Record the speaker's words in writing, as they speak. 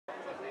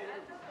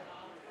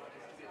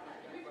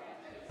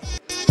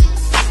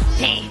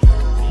Damn.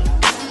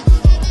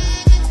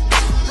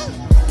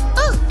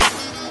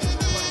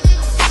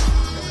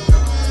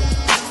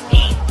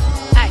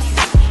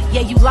 Yeah,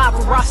 you live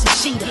with Ross and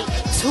Sheeta,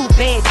 two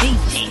bad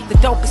divas. The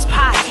dopest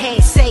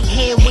podcast, say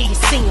hand when you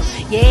see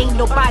them. You ain't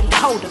nobody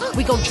colder,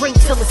 we gon'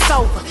 drink till it's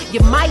over.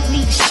 You might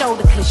need a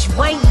shoulder, cause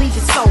you ain't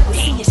leaving sober.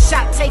 See a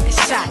shot, take a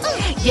shot,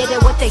 yeah,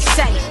 that's what they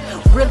say.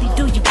 Really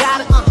do you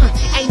gotta,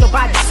 ain't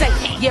nobody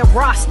safe. Yeah,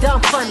 Ross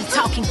done funny,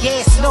 talking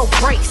gas, no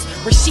brakes.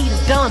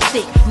 Rashida done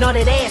thick, know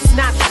that ass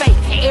not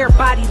fake.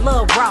 Everybody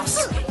love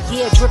Ross,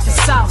 yeah, drippin'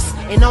 sauce.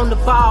 And on the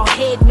ball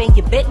head, man,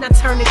 you bet not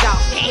turn it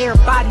off.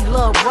 Everybody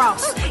love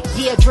Ross,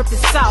 yeah, drippin'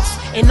 sauce.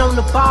 And on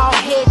the ball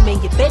head,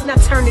 man, you bet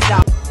not turn it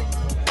off.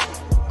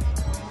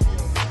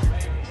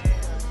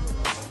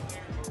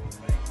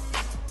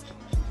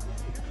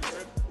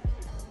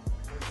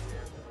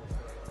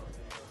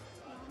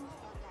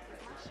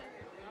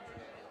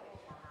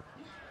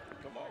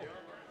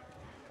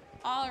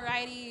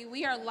 Alrighty,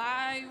 we are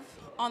live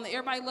on the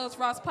Everybody Loves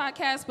Ross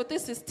podcast, but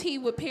this is T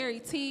with Pere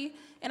T,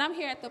 and I'm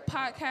here at the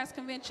Podcast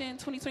Convention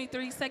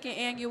 2023 second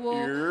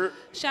annual. Yeah.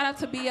 Shout out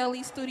to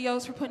BLE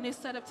Studios for putting this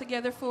setup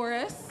together for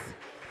us.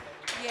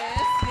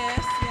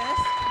 Yes.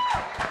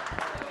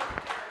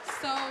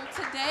 So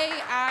today,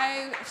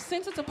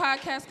 since it's a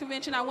podcast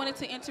convention, I wanted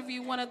to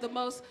interview one of the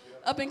most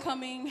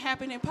up-and-coming,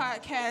 happening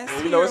podcasts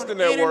Yeah, it's the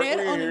network.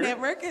 internet, on the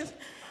network.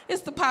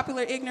 It's the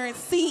Popular Ignorance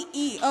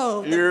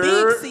CEO, the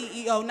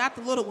big CEO, not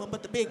the little one,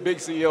 but the big one. Big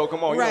CEO,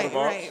 come on, Right, you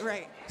know the vibes.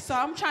 right. So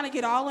I'm trying to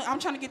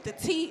get the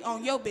tea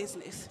on your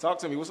business. Talk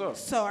to me, what's up?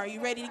 So are you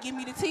ready to give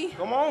me the tea?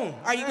 Come on.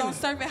 Are you gonna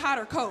serve it hot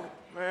or cold?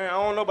 Man, I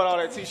don't know about all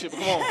that tea shit,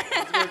 but come on.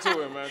 Let's get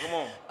into it, man, come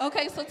on.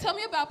 Okay, so tell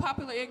me about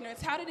Popular Ignorance.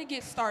 How did it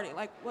get started?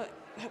 Like,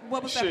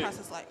 what was that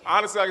process like?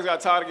 Honestly, I just got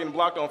tired of getting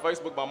blocked on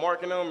Facebook by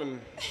marking them, and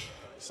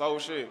so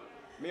shit.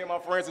 Me and my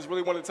friends just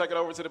really wanted to take it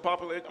over to the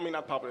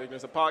not Popular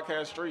Ignorance, the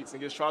podcast streets,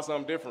 and just try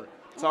something different.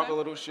 Talk a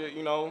little shit,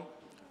 you know.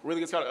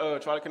 Really just try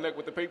to connect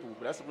with the people,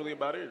 but that's really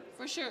about it.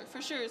 For sure.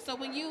 So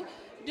when you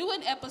do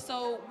an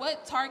episode,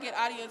 what target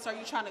audience are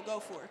you trying to go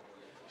for?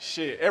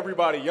 Shit,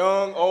 everybody,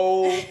 young,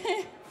 old,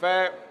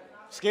 fat,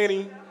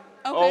 skinny,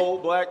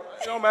 old, black.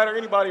 It don't matter,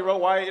 anybody, bro,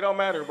 white, it don't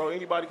matter, bro.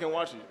 Anybody can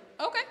watch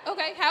it.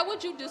 Okay. How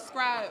would you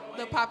describe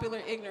the Popular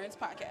Ignorance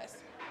podcast?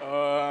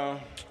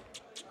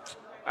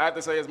 I have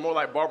to say it's more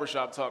like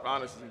barbershop talk,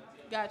 honestly.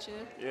 Gotcha.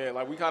 Yeah,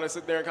 like we kind of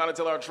sit there and kind of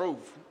tell our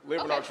truth, live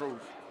in our truth.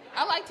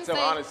 I like to tell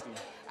say honesty.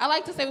 I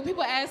like to say when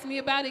people ask me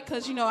about it,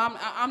 because you know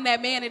I'm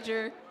that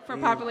manager for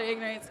Popular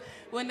Ignorance.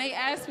 When they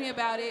ask me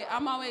about it,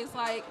 I'm always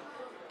like,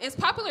 it's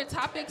popular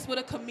topics with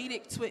a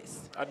comedic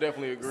twist. I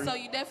definitely agree. So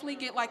you definitely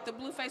get like the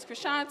Blueface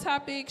Krishan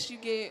topics, you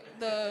get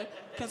the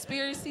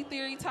conspiracy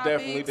theory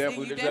topics, definitely.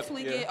 and you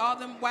definitely get all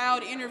them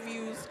wild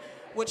interviews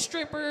with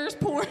strippers,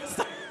 porn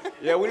stars.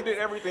 Yeah, we did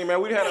everything, man.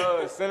 We had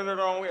a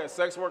senator on, we had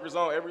sex workers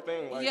on,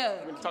 everything. Like,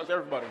 we talked to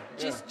everybody.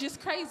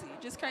 Just crazy.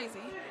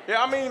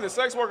 Yeah, I mean, the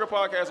sex worker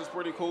podcast is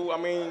pretty cool. I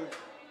mean,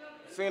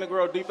 seeing a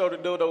girl deep throw the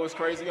dildo is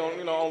crazy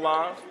on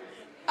live.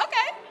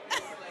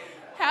 Okay.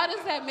 How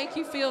does that make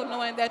you feel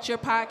knowing that your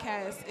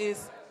podcast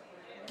is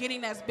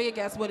getting as big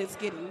as what it's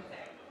getting?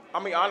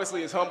 I mean,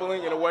 honestly, it's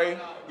humbling in a way.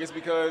 Just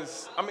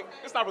because,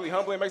 it's not really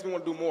humbling. It makes me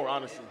want to do more,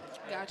 honestly.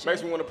 Gotcha.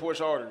 Makes me want to push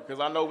harder. Because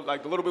I know,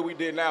 like, the little bit we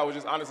did now is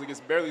just, honestly,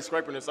 just barely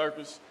scraping the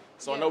surface.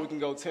 So I know we can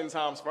go 10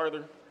 times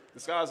further. The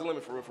sky's the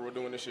limit for real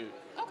doing this shit.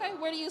 Okay,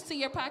 where do you see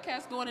your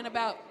podcast going in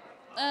about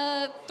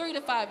 3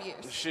 to 5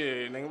 years?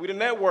 Shit, nigga, we the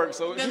network,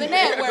 so the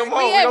network. Come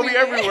on, we gonna be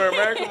everywhere,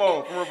 man. Come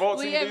on, from Revolt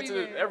TV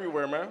to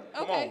everywhere, man.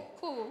 Come on. Okay,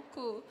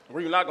 cool.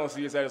 Where you not gonna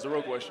see us at is the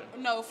real question.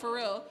 No, for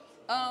real.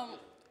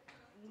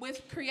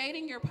 With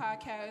creating your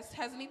podcast,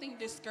 has anything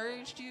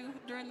discouraged you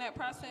during that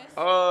process?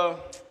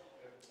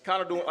 Kind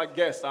of doing like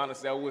guests,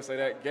 honestly, I would say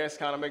that. Guests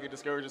kind of make it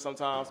discouraging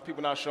sometimes.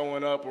 People not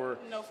showing up or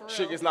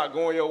shit gets not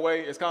going your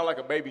way. It's kind of like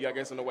a baby, I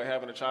guess, in a way,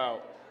 having a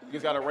child. You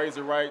just got to raise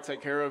it right,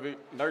 take care of it,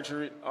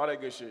 nurture it, all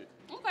that good shit.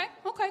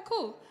 Okay,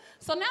 cool.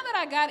 So now that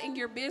I got in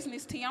your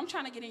business, T, I'm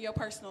trying to get in your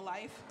personal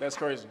life. That's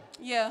crazy.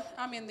 Yeah,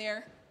 I'm in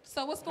there.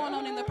 So what's going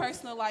on in the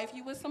personal life?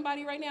 You with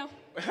somebody right now?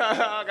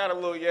 I got a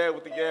little with the yeah. You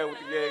got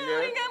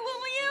a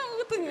little yeah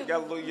with the got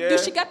a little yeah. Do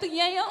she got the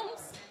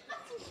yams?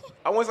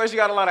 I wouldn't say she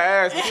got a lot of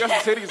ass, but she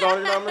got some titties on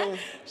her, you know what I mean?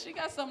 She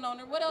got something on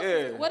her. What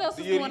else? What else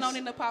is going on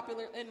in the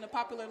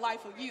popular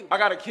life of you? I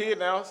got a kid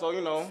now, so I'm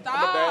a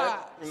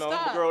dad. I'm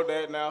a girl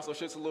dad now, so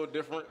shit's a little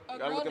different.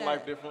 Gotta look at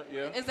life different.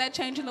 Yeah. Is that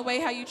changing the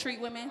way how you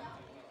treat women?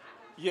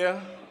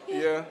 Yeah.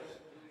 Okay.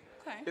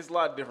 It's a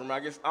lot different,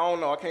 man. I don't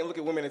know. I can't look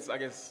at women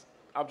as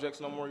objects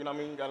no more. You know what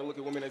I mean? Gotta look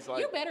at women as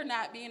like. You better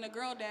not being a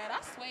girl dad.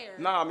 I swear.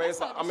 Nah, man.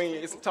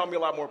 It's taught me a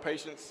lot more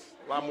patience,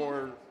 a lot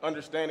more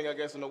understanding, I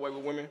guess, in a way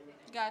with women.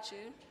 Got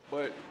you.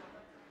 But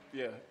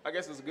yeah, I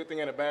guess it's a good thing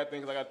and a bad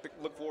thing because I got to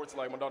look forward to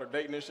like my daughter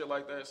dating and shit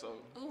like that. So.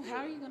 Ooh, how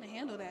are you gonna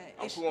handle that?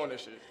 I'm cool on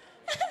this shit.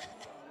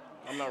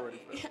 I'm not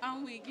ready for that.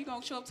 I'm weak. You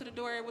gonna show up to the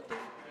door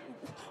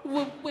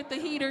with the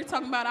heater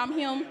talking about I'm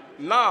him?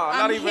 Nah,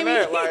 not even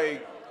that.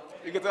 Like,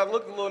 you get to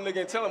look at the little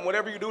nigga and tell him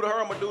whatever you do to her,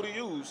 I'm gonna do to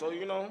you. So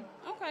you know.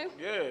 Okay.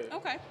 Yeah.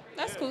 Okay.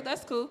 That's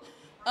cool.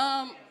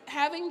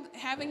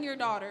 Having your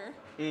daughter,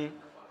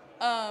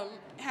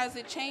 has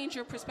it changed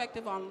your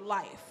perspective on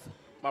life?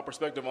 My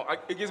perspective on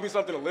it gives me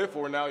something to live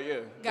for now. Yeah.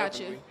 Gotcha.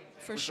 Definitely.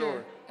 For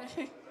sure.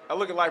 I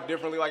look at life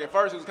differently. Like at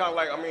first it was kind of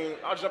like, I mean,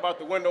 I'll jump out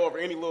the window over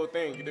any little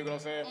thing. You dig what I'm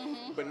saying?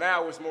 But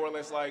now it's more or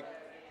less like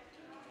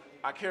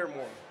I care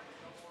more.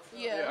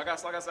 Yeah. I got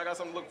something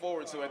to look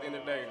forward to at the end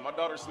of the day. My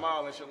daughter's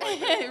smiling and shit like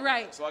that.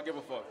 Right. So I give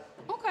a fuck.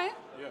 Okay.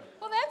 Yeah.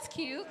 Well, that's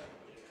cute.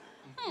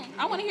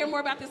 I want to hear more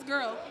about this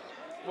girl.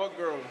 What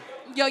girl?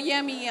 Your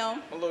yummy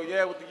yum. A little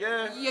yeah with the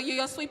yeah?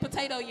 Your sweet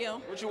potato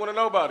yum. What you want to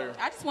know about her?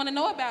 I just want to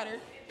know about her.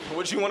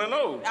 What you want to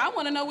know? I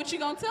want to know what you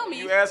gonna tell me.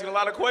 You asking a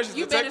lot of questions,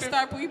 You detective.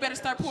 better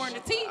start pouring the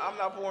tea. I'm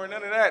not pouring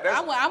none of that.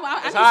 I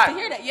need hot. to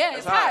hear that. Yeah,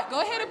 it's hot.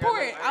 Go ahead and pour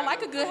it. I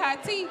like a good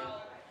hot tea.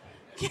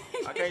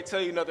 I can't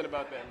tell you nothing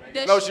about that, man.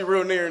 Does She's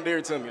real near and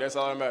dear to me. That's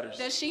all that matters.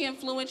 Does she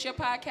influence your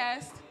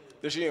podcast?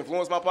 Does she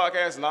influence my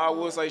podcast? No, I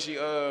would say she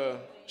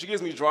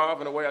gives me drive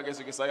in a way, I guess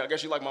you could say. I guess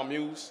she like my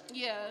muse.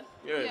 Yeah.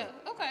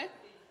 Okay.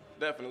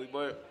 Definitely,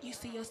 but You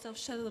see yourself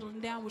settling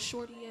down with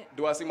Shorty yet?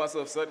 do I see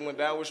myself settling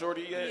down with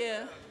Shorty yet?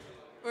 Yeah.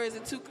 Or is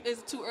it too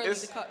early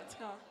to call?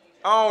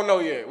 I don't know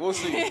yet. We'll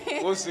see.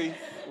 We'll see.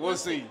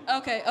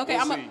 Okay. We'll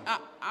I'm see.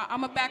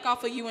 gonna back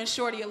off of you and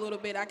Shorty a little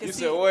bit. I can You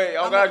see. said, wait,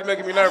 oh God, you're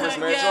making me nervous,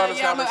 man. Join this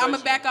I'm conversation.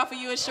 gonna back off of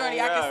you and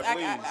Shorty. Oh,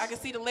 I God, can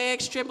see the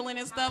legs trembling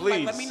and stuff. Please.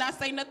 Like, let me not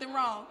say nothing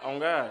wrong. Oh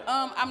God.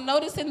 I'm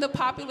noticing the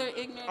popular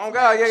ignorance. Oh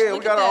God, yeah. merch. We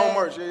got Look our at own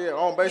merch. Yeah. Our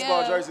own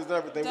baseball Yeah. jerseys and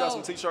everything. We got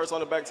some Dope. t-shirts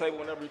on the back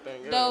table and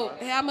everything. Yeah, Dope.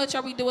 How much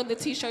are we doing the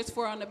t-shirts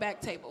for on the back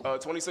table?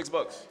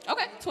 $26.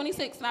 Okay,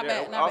 26. Not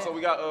Yeah. bad. Not Also, bad.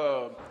 we got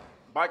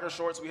biker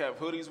shorts. We have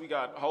hoodies. We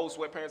got whole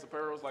sweatpants,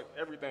 apparels, like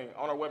everything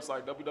on our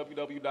website,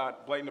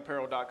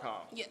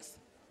 www.blatantapparel.com. Yes.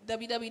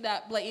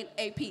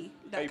 www.blatantap.com.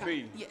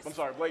 AP. Yes. I'm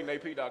sorry,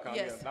 blatantap.com.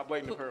 Yes. Yeah, not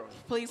blatant apparel.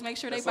 Please make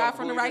sure they That's buy something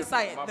from the right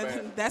completely site.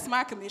 different. My bad. That's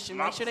my commission.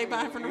 Make sure they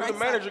buy from the right You the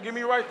manager. site. Get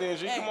me right then,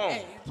 G. Come on.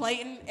 Hey,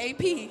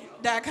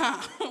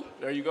 blatantap.com.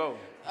 There you go.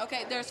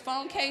 Okay, there's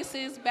phone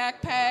cases,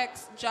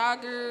 backpacks,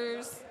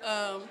 joggers,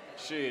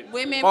 Shit.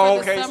 women Phone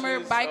for the cases, summer,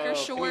 biker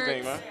shorts.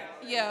 anything, man.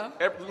 Yeah.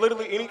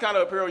 Literally any kind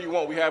of apparel you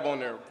want, we have on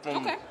there. From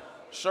Okay.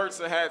 shirts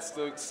to hats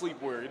to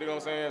sleepwear, you know what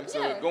I'm saying? To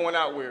Yeah. going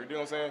out wear, you know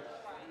what I'm saying?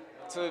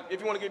 To if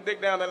you want to get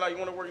dick down that night, you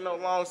want to wear,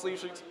 long sleeve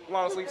t-shirts,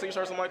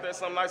 something like that,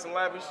 something nice and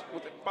lavish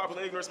with the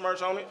popular ignorance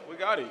merch on it. We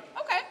got it.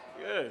 Okay.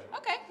 Yeah.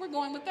 Okay, we're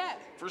going with that.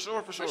 For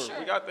sure. sure.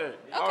 We got that.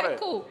 All Okay, that.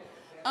 cool.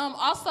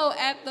 Also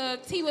at the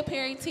Tea with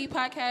Pere T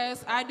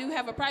podcast, I do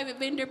have a private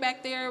vendor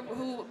back there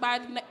who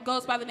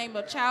goes by the name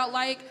of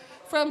Childlike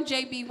from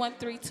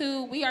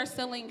JB132. We are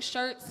selling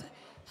shirts,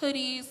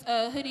 hoodies.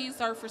 Hoodies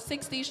are for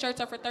 $60,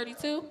 shirts are for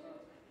 $32.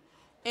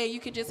 And you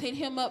can just hit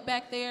him up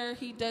back there.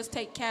 He does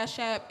take Cash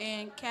App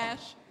and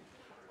cash,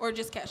 or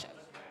just Cash App.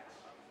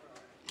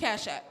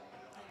 Cash App.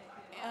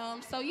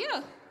 So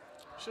yeah.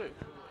 Shit.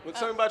 Well,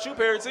 tell me about you,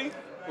 Pere T.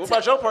 What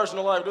about your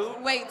personal life,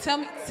 dude? Wait, tell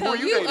are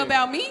you you dating?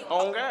 about me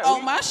On God.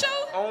 on my show.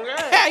 On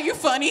God. You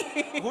funny.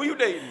 Who you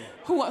dating?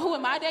 Who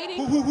am I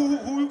dating?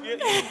 Who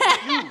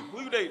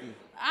you dating?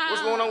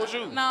 What's going on with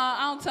you? No, I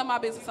don't tell my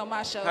business on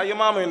my show. How your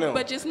mama in them?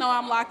 But just know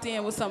I'm locked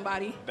in with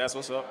somebody. That's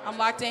what's up. I'm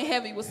locked in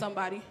heavy with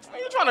somebody. Are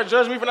you trying to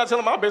judge me for not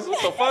telling my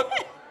business? What the fuck?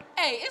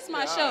 Hey, it's my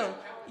Yeah, show. all right.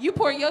 You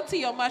pour your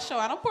tea on my show.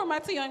 I don't pour my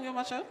tea on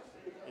my show.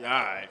 Yeah,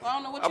 all right. Well, I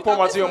don't know what I you pour thought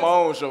my this tea on my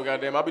was. own show,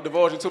 goddamn. I be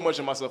divulging too much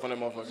of myself on that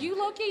motherfucker. You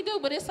low-key do,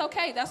 but it's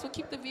okay. That's what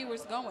keep the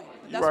viewers going.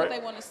 You That's right. what they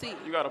want to see.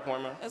 You got a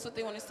point, man. That's what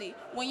they want to see.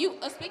 When you,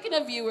 speaking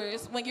of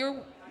viewers, when you're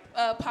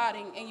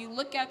potting and you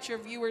look at your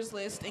viewers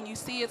list and you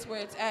see it's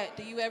where it's at,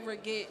 do you ever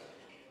get,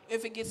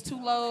 if it gets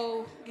too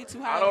low, get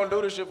too high? I don't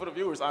do this shit for the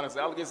viewers, honestly.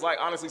 I just like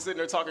honestly sitting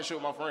there talking shit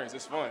with my friends.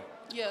 It's fun.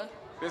 Yeah.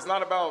 It's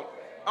not about,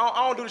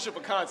 I don't do this shit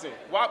for content.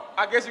 Well,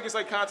 I guess you can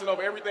say content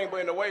over everything, but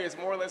in a way, it's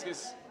more or less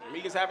just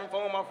me just having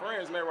fun with my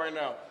friends, man, right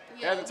now.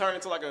 It Yeah. hasn't turned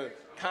into like a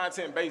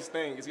content-based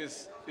thing.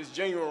 It's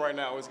genuine right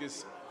now. It's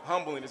just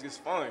humbling. It's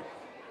just fun.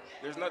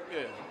 There's not,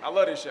 yeah. I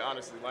love this shit,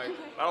 honestly. Like,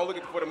 I don't look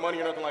at for the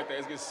money or nothing like that.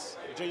 It's just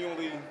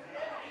genuinely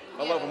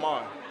a love of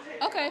mine.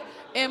 Okay.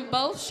 In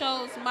both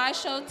shows, my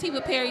show, Tea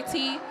with Pere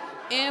T,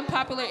 and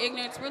Popular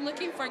Ignorance, we're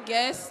looking for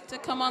guests to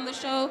come on the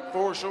show.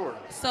 For sure.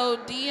 So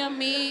DM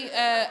me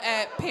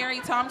at Perry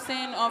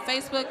Thompson on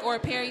Facebook or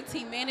Pere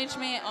T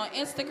Management on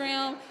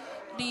Instagram.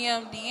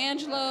 DM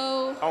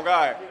D'Angelo. Oh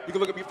God, you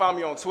can find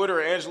me on Twitter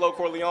at Angelo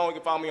Corleone. You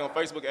can find me on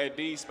Facebook at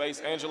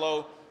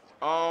D_Angelo.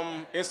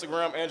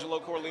 Instagram Angelo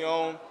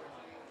Corleone.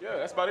 Yeah,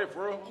 that's about it,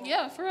 for real.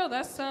 Yeah, for real.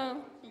 That's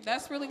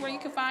really where you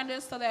can find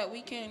us, so that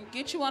we can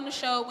get you on the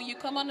show. When you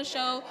come on the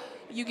show,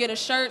 you get a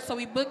shirt. So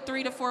we book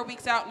 3 to 4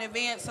 weeks out in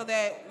advance, so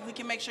that we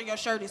can make sure your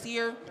shirt is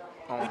here.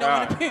 Oh,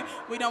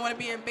 We don't want to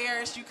be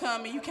embarrassed. You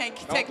come and you can't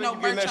take no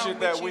Don't think merch you on getting that shit with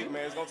that you. week,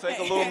 man. It's gonna take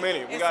a little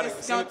minute.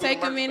 It's gonna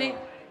take a minute.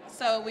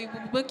 So we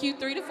book you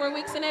 3 to 4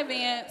 weeks in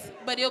advance,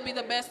 but it'll be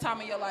the best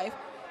time of your life.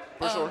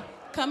 For sure.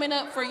 Coming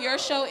up for your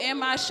show and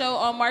my show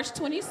on March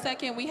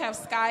 22nd, we have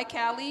Sky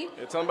Cali.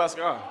 Yeah, tell me about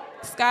Sky.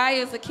 Sky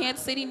is a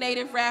Kansas City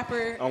native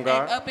rapper. Oh,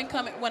 God. And up and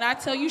coming. When I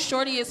tell you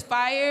Shorty is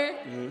fire,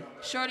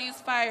 Shorty is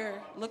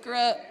fire. Look her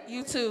up,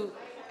 YouTube.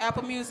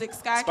 Apple Music,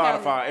 Sky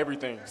Spotify, Cali.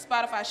 everything.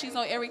 Spotify. She's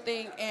on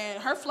everything,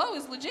 and her flow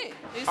is legit.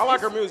 I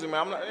like her music,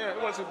 man.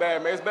 It wasn't too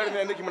bad, man. It's better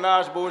than Nicki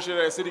Minaj bullshit,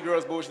 that City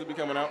Girls bullshit be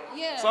coming out.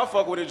 Yeah. So I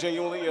fuck with it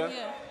genuinely, yeah.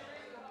 Yeah.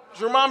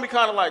 She remind me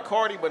kind of like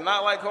Cardi, but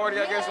not like Cardi,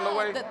 I guess, in a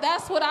way.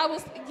 That's what I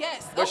was,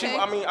 yes. But okay.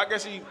 I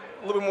guess she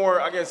a little bit more,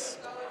 I guess.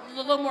 A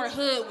little more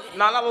hood with it.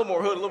 Nah, not a little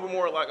more hood, a little bit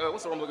more like,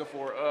 what's the word I'm looking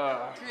for?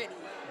 Gritty.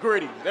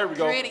 Gritty. There we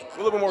go. Gritty. A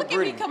little bit more Look at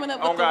gritty. me coming up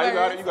Oh, with the God, you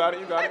got words. it, you got it,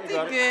 you got it, you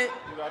got it. Good.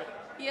 You got it.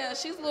 Yeah,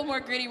 she's a little more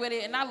gritty with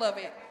it, and I love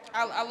it.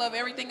 I love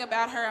everything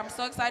about her. I'm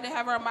so excited to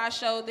have her on my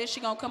show. Then she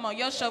gonna come on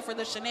your show for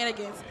the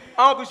shenanigans.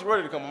 I don't think she's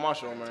ready to come on my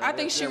show, man. I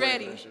think she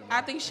ready. Shit,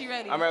 I think she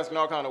ready. I'm asking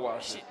all kind of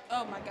wild shit.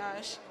 Oh my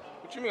gosh.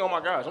 What you mean, oh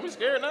my gosh? Don't be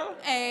scared now.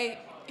 Hey,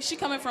 she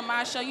coming from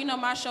my show. You know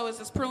my show is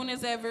as prune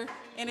as ever,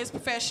 and it's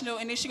professional.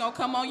 And then she gonna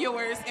come on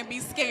yours and be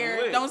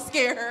scared. Lit. Don't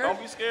scare her. Don't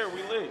be scared.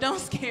 We lit. Don't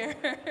scare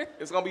her.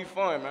 It's gonna be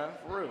fun, man.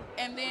 For real.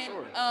 And then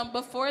sure.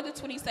 Before the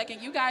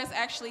 22nd, you guys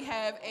actually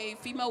have a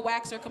female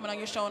waxer coming on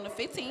your show on the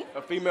 15th.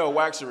 A female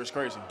waxer is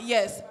crazy.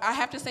 Yes, I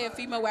have to say a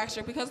female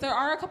waxer because there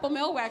are a couple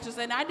male waxers,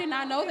 and I did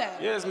not know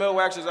that. Yeah, it's male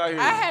waxers out here.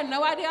 I had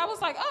no idea. I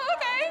was like, oh,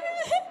 okay,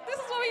 this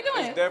is what we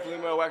doing. It's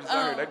definitely male waxers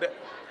out here.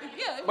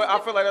 Yeah, But I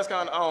feel like that's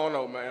kind of, I don't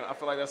know, man. I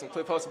feel like that's some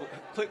clip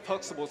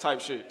huxtable type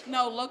shit.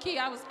 No, low key,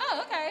 I was,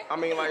 oh, okay. I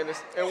mean, like,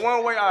 in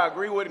one way, I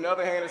agree with it. In the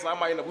other hand, it's like I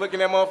might end up licking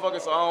that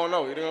motherfucker, so I don't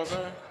know. You know what I'm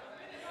saying?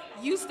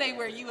 You stay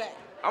where you at.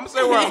 I'm gonna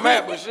say where I'm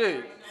at, but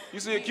shit. You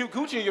see a cute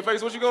coochie in your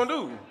face, what you gonna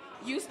do?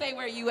 You stay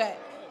where you at.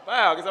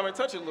 Wow, because I may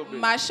touch it a little bit.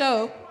 My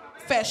show,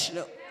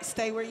 professional.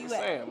 Stay where you at.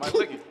 Saying, might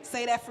lick it.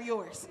 Say that for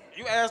yours.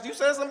 You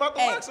said something about the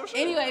wax or shit?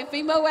 Anyway,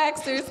 female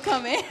waxer's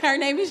coming. Her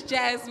name is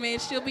Jasmine.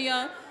 She'll be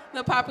on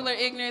the Popular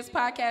Ignorance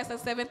podcast at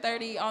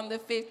 7:30 on the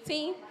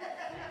 15th.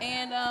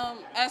 And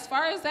as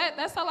far as that,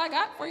 that's all I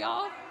got for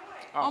y'all.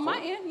 On my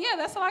end, yeah,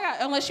 that's all I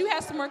got. Unless you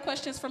have some more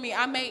questions for me,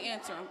 I may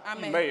answer them. I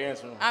may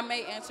answer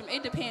them.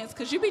 It depends,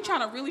 because you be trying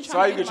to So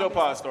how you get your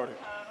pod started?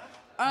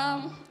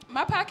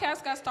 My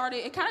podcast got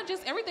started. It kind of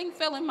just, everything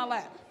fell in my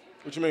lap.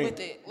 What you mean? With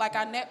it. Like,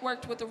 I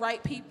networked with the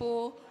right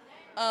people.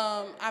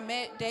 I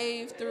met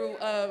Dave through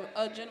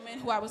a gentleman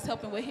who I was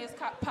helping with his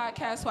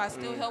podcast, who I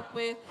still help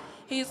with.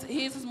 His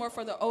is more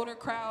for the older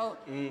crowd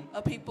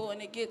of people,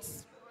 and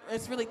it's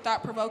really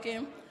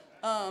thought-provoking.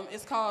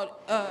 It's called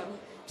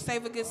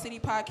Save a Good City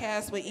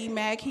Podcast with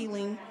E-Mag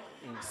Healing.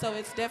 So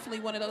it's definitely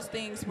one of those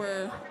things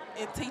where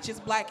it teaches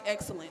black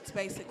excellence,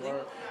 basically.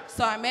 Right.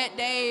 So I met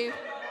Dave,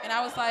 and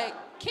I was like,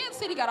 Kansas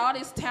City got all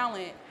this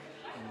talent,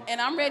 and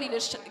I'm ready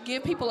to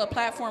give people a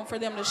platform for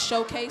them to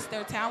showcase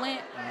their talent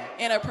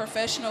in a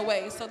professional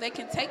way. So they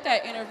can take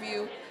that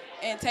interview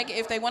and take it,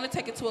 if they want to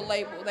take it to a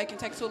label, they can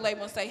take it to a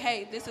label and say,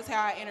 hey, this is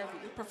how I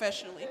interview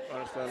professionally.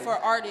 For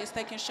artists,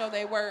 they can show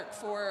their work.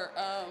 For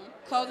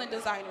clothing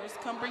designers,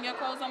 come bring your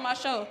clothes on my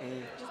show.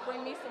 Just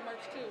bring me some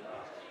merch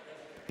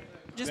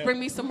too. Bring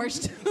me some merch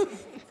too.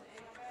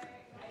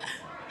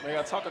 Man,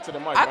 I talking to the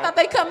mic. I thought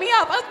they cut me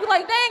off. I was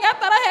like, dang, I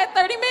thought I had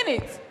 30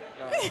 minutes.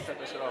 Nah, cut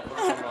that shit off.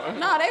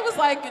 No, they was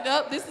like,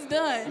 oh, this is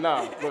done.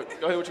 Nah, but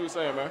go ahead what you were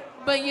saying, man.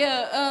 But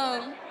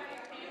yeah,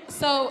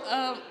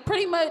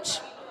 pretty much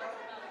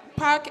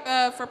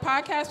for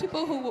podcast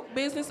people,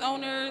 business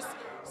owners,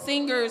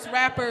 singers,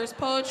 rappers,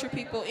 poetry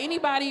people,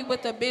 anybody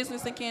with a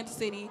business in Kansas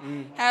City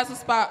has a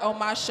spot on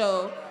my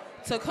show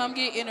to come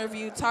get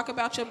interviewed, talk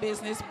about your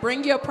business,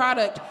 bring your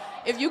product.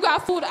 If you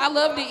got food, I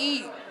love to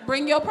eat.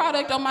 Bring your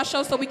product on my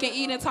show so we can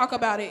eat and talk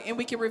about it and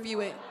we can review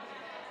it.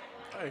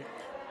 Hey.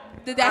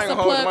 That's a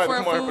plug for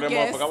a food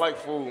guest. I like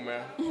food,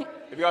 man.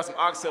 If you got some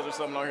oxtails or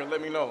something out here,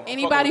 let me know.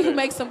 Anybody who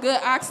makes some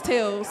good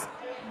oxtails,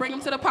 bring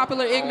them to the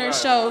Popular Ignorance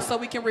show so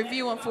we can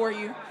review them for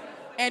you.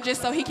 And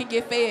just so he can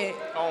get fed.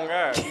 Oh,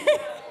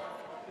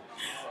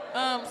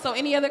 God. So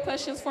any other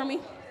questions for me?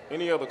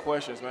 Any other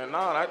questions, man?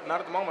 Nah, not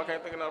at the moment. I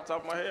can't think of it off the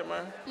top of my head,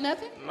 man.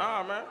 Nothing?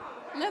 Nah, man.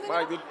 Nothing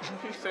like, else?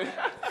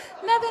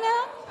 Nothing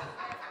else?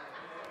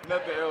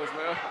 Nothing else,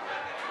 man.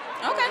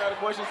 Okay. You got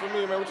questions for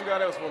me, man? What you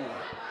got else for me?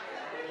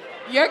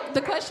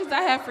 The questions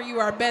I have for you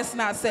are best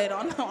not said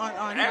on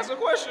Ask a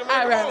question,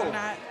 man. I'd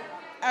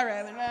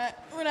rather not.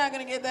 We're not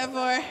going to get that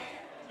far. You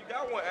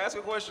got one. Ask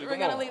a question. We're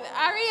going to leave it.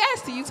 I already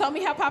asked you. You told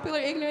me how Popular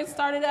Ignorance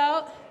started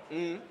out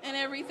and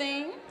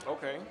everything.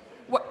 Okay.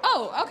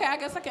 Okay. I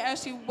guess I can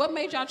ask you, what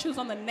made y'all choose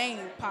on the name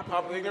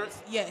Popular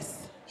Ignorance?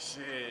 Yes.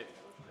 Shit.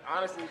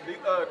 Honestly,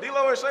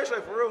 D-Lo and Shay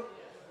Shay, for real,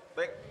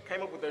 they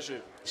came up with that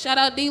shit. Shout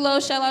out D-Lo,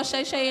 shout out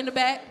Shay Shay in the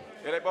back.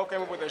 Yeah, they both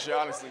came up with that shit,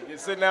 honestly.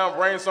 Just sitting down,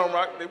 brainstorm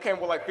rock. They came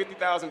up with like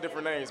 50,000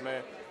 different names,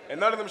 man. And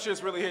none of them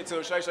shits really hit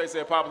till Shay Shay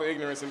said Popular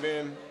Ignorance, and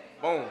then,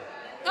 boom.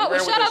 Oh,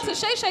 well, shout out to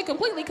Shay Shay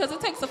completely, because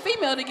it takes a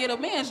female to get a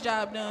man's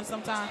job done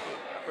sometimes.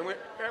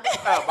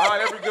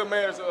 Behind every good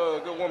man is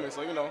a good woman,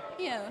 so you know.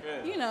 Yeah.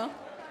 You know.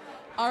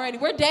 Alrighty,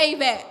 where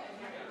Dave at?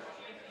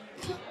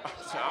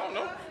 I don't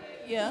know.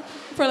 Yeah,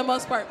 for the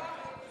most part.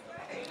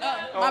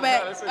 Oh, my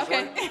bad. God,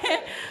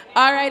 okay.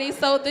 Alrighty,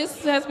 so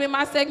this has been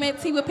my segment,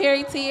 Tea with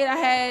Pere T. I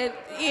had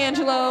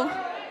Angelo. All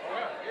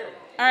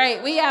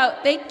right, we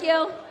out. Thank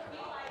you.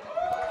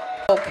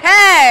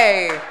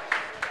 Okay.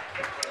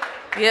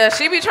 Yeah,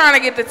 she be trying to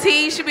get the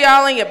tea. She be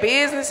all in your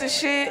business and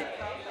shit.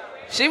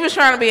 She was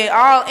trying to be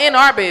all in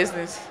our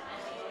business.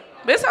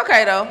 But it's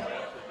okay, though.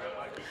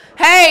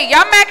 Hey,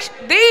 y'all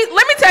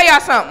let me tell y'all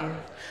something.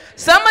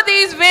 Some of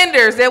these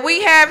vendors that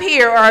we have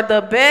here are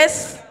the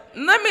best.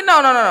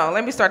 No.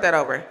 Let me start that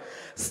over.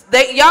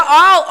 Y'all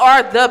all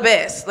are the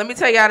best. Let me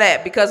tell y'all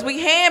that. Because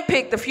we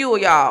handpicked a few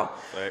of y'all.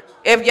 Thanks.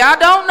 If y'all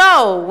don't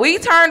know, we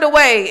turned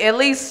away at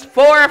least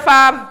 4 or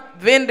 5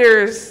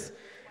 vendors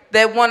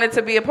that wanted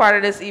to be a part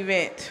of this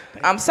event.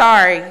 I'm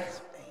sorry,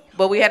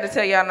 but we had to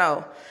tell y'all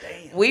no.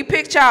 We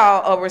picked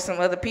y'all over some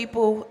other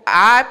people.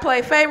 I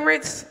play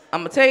favorites.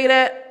 I'm going to tell you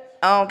that.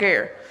 I don't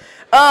care.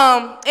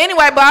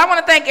 Anyway, but I want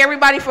to thank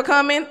everybody for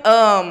coming.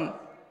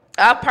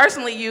 I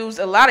personally used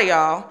a lot of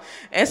y'all,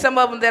 and some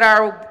of them that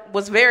I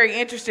was very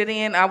interested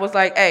in, I was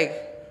like,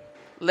 hey,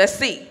 let's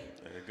see.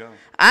 There you go.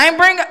 I ain't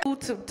bring you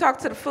to talk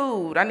to the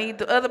food. I need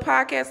the other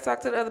podcasts to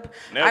talk to the other.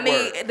 Network. I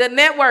need the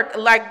network.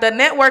 Like, the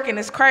networking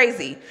is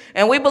crazy,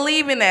 and we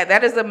believe in that.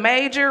 That is a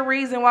major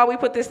reason why we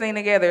put this thing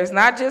together. It's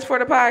not just for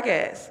the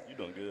podcast. You're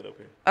doing good up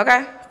here.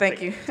 Okay,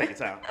 thank you. Take your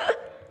time.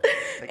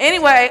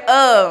 Anyway,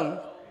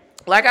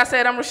 like I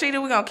said, I'm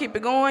Rashida. We're going to keep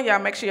it going. Y'all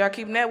make sure y'all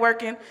keep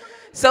networking.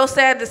 So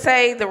sad to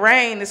say, the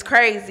rain is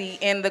crazy,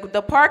 and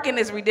the parking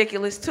is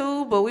ridiculous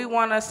too, but we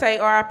want to say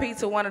RIP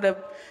to one of the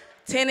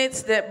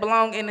tenants that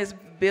belong in this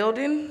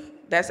building.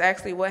 That's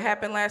actually what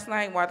happened last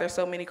night, why there's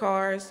so many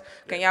cars.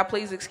 Can y'all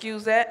please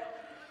excuse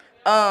that?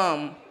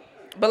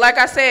 But like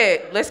I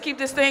said, let's keep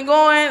this thing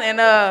going, and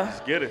let's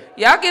get it.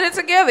 Y'all get it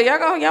together. Y'all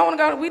want to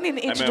go? We need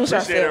to introduce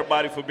ourselves. Appreciate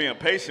everybody for being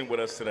patient with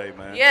us today,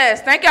 man.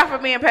 Yes, thank y'all for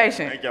being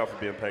patient. Thank y'all for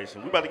being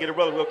patient. We about to get it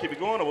rolling. We'll keep it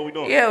going, or what we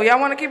doing? Yeah, y'all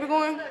want to keep it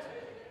going?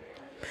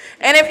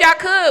 And if y'all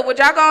could, would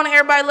y'all go on the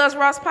Everybody Loves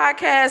Ross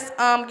podcast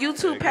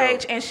YouTube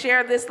page and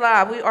share this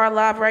live? We are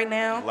live right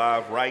now.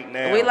 Live right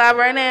now. We live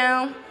right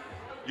now.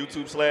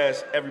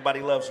 YouTube/Everybody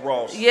Loves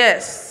Ross.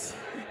 Yes.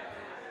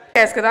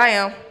 Yes, because I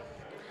am.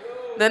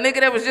 The nigga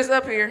that was just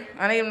up here,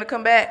 I need him to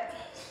come back.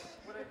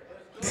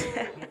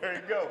 There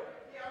you go.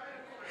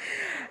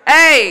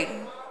 Hey,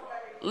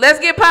 let's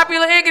get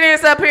Popular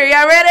Ignorance up here.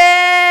 Y'all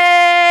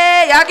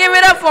ready? Y'all give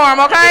it up for him,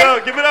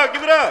 okay? Give it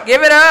up.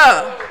 Give it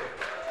up.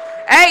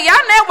 Hey, y'all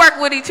network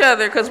with each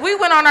other, because we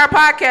went on our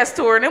podcast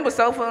tour, and it was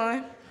so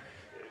fun.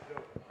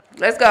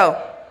 Let's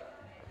go.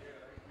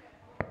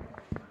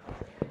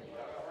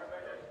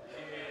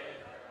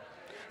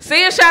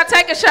 See a shot,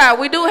 take a shot.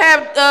 We do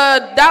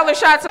have dollar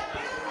shots.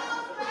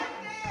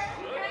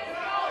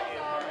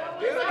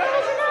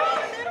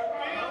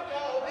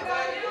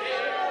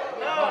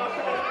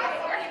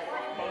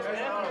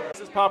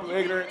 This is Popular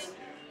Ignorance.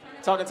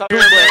 Talking, man.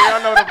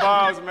 Y'all know the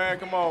vibes, man.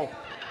 Come on.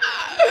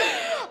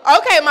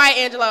 Okay, Maya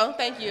Angelou.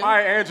 Thank you.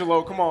 Maya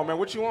Angelou, come on, man.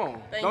 What you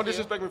on? Thank Don't you.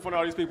 disrespect me in front of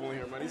all these people in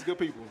here, man. These good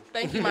people.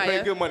 Thank you, They Maya.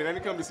 pay good money. They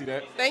didn't come to see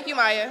that. Thank you,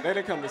 Maya. They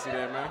didn't come to see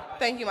that, man.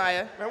 Thank you,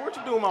 Maya. Man, what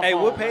you doing, my Hey,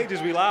 phone, what man? page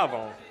is we live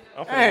on?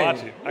 I'm finna Hey,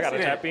 watch it. I gotta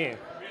what's tap that? in. You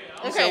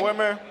Okay. said what,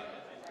 man?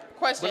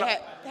 Question: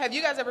 Have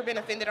you guys ever been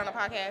offended on a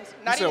podcast?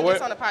 Not said even what?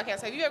 just on a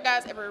podcast. Have you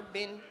guys ever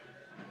been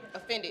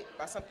offended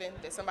by something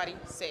that somebody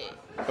said,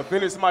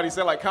 Offended somebody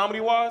said, like,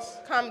 comedy-wise?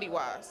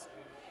 comedy-wise?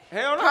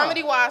 Hell no.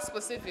 Comedy-wise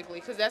specifically,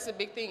 because that's a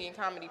big thing in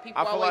comedy.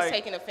 People I feel always like-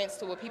 taking offense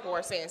to what people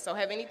are saying. So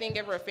have anything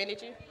ever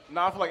offended you?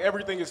 No, I feel like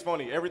everything is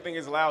funny. Everything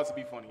is allowed to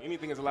be funny.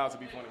 Anything is allowed to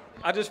be funny.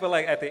 I just feel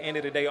like at the end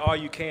of the day, all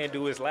you can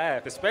do is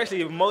laugh.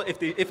 Especially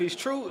if it's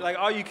true, like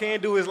all you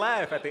can do is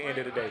laugh at the end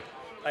of the day.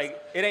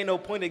 Like it ain't no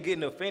point of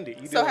getting offended.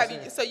 You So know have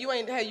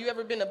you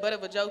ever been a butt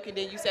of a joke and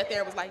then you sat there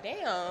and was like,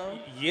 damn?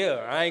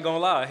 Yeah, I ain't gonna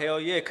lie. Hell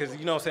yeah, because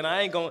you know what I'm saying?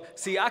 I ain't gonna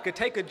see. I could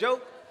take a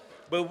joke,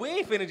 but we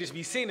ain't finna just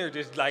be sitting there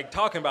just like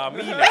talking about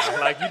me now.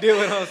 Like you do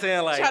what I'm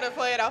saying? Like Try to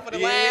play it off of the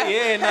yeah, laugh.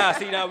 yeah, nah.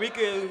 See now we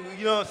could,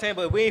 you know what I'm saying?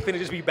 But we ain't finna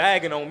just be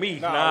bagging on me.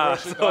 Nah, real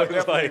shit, So I it's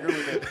definitely like, agree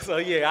with that. so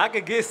yeah, I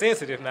could get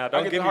sensitive now. I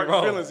Don't get get the me hurt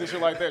wrong. feelings and shit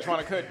like that, trying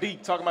to cut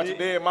deep, talking about your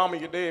dead mama,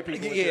 your dead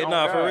people. and shit. Yeah, Oh,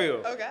 nah, God. for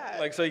real. Oh, God.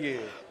 Like so, yeah.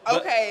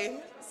 But- Okay,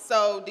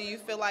 so do you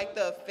feel like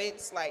the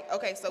offense, like,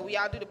 okay, so we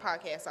all do the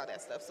podcast, all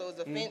that stuff. So is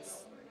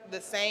offense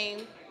the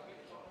same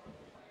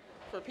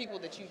for people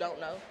that you don't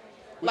know?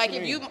 Like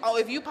you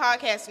if you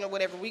podcasting or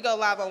whatever, we go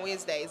live on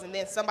Wednesdays, and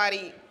then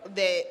somebody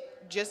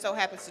that just so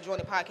happens to join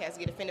the podcast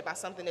get offended by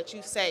something that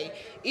you say,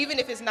 even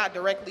if it's not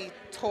directly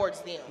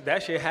towards them.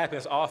 That shit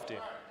happens often.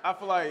 I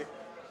feel like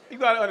you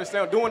got to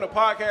understand, doing a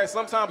podcast,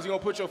 sometimes you're going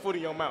to put your foot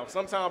in your mouth.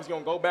 Sometimes you're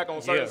going to go back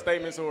on certain Yeah.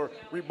 statements or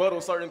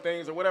rebuttal certain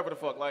things or whatever the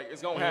fuck. Like,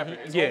 it's going to happen.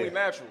 It's Yeah. only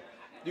natural.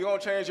 You're going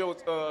to change your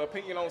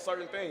opinion on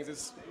certain things.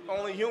 It's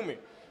only human.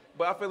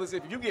 But I feel as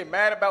if you get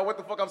mad about what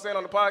the fuck I'm saying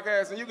on the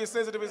podcast and you get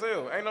sensitive as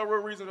hell, ain't no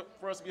real reason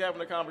for us to be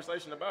having a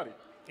conversation about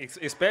it.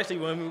 Especially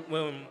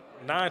when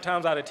 9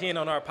 times out of 10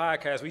 on our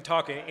podcast, we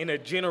talking in a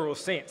general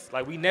sense.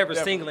 Like we never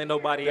Definitely. singling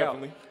nobody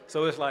Definitely. out.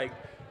 So it's like,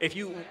 if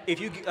you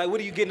like, what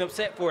are you getting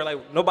upset for?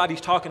 Like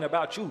nobody's talking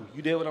about you.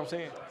 You deal what I'm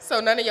saying?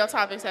 So none of your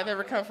topics have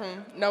ever come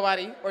from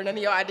nobody, or none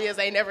of your ideas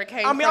ain't never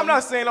came I mean, from... I'm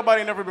not saying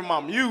nobody never been my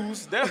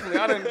muse. Definitely.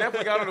 I done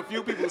definitely got on a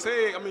few people's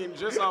head. I mean,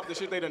 just off the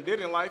shit they done did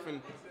in life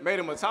and made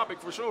them a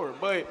topic for sure.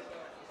 But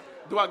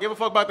Do I give a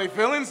fuck about their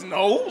feelings?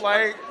 No.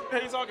 Like,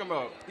 what are you talking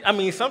about? I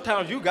mean,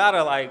 sometimes you gotta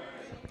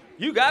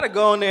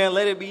go in there and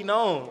let it be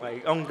known,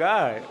 like, on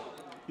God.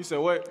 You said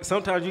what?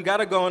 Sometimes you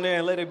gotta go in there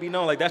and let it be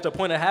known. Like, that's the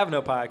point of having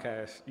a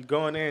podcast. You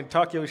go in there and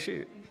talk your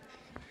shit.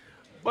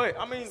 But,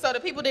 I mean. So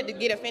the people that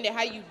get offended,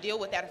 how do you deal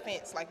with that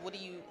offense? Like, what do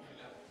you,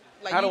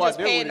 like, How you do I just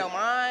deal pay with it no it?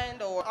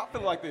 mind, or? I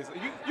feel like this.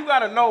 You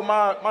gotta know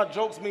my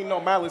jokes mean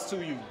no malice to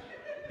you.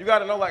 You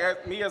gotta know,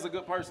 like, me as a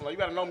good person. Like, you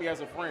gotta know me as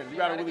a friend. You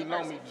gotta really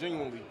know me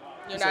genuinely.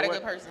 You're You not said a what?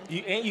 good person.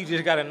 You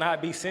just gotta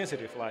not be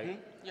sensitive. Like,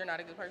 You're not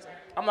a good person.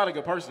 I'm not a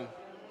good person.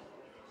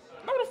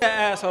 you're an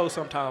asshole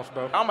sometimes,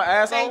 bro. I'm an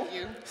asshole. Thank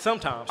you.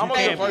 Sometimes. I'm a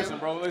Thank good you. person,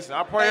 bro. Listen,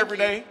 I pray Thank every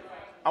you. day.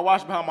 I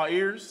wash behind my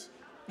ears.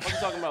 What you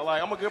talking about?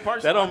 Like, I'm a good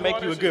person. That I don't do make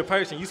all you a that good shit.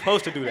 person. You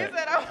supposed to do He that.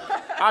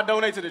 said, I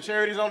donate to the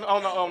charities on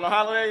the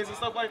holidays and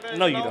stuff like that.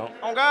 No, you know?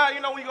 don't. On God, you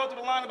know when you go to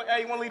the line, like,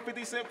 hey, you want to leave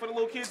 50 cents for the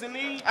little kids in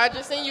need? I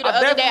just seen you the I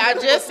other day. I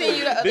definitely just would. seen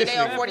you the other This day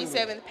on nigga.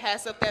 47th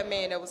pass up that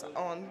man that was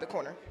on the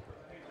corner.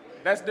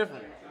 That's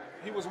different.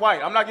 He was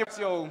white. I'm not giving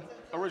your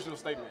original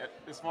statement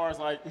as far as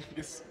like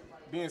just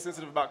being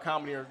sensitive about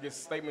comedy or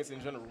just statements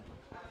in general.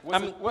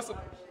 What's the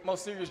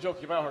most serious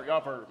joke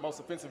y'all heard? Most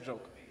offensive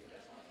joke?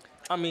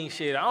 I mean,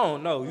 shit, I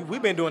don't know.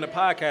 We've been doing the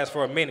podcast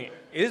for a minute.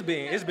 It's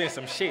been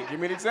some shit. Give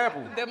me an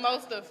example. The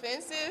most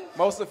offensive?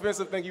 Most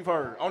offensive thing you've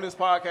heard on this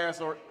podcast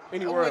or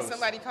anywhere When else?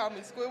 somebody called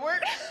me Squidward.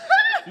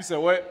 You said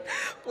what?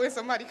 When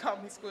somebody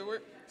called me Squidward.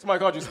 Somebody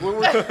called you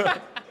Squidward?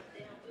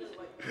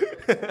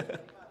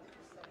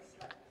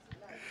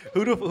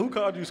 Who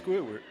called you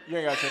Squidward? You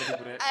ain't got to tell the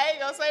people that. I ain't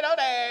gonna say no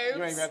names.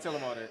 You ain't got to tell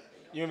them all that.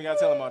 You ain't got to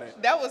tell them all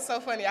that. That was so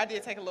funny. I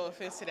did take a little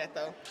offense to that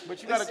though.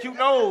 But you got a cute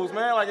nose,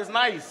 man. Like, it's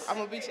nice. I'm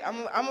gonna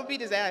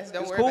beat his ass.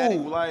 Don't It's worry about it.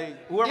 cool.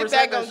 Like, whoever Get said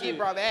back that gonna shit. get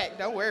brought back.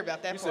 Don't worry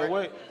about that You part. said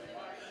what?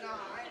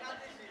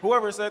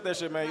 Whoever said that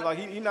shit, man, like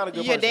he not a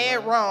good You're person. dead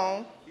man.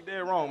 wrong, He dead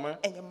wrong, man.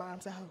 and your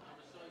mom's a hoe.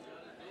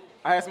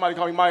 I had somebody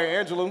call me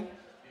Maya Angelou.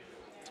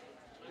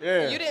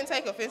 Yeah. You didn't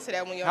take offense to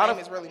that when your How name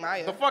the- is really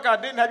Maya. The fuck I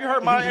didn't. Have you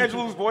heard Maya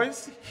Angelou's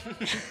voice?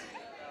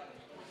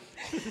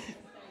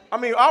 I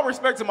mean, all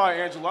respect to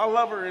Maya Angelou. I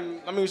love her,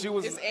 and I mean, she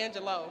was It's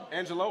Angelo.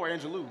 Angelo or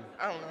Angelou.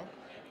 I don't know.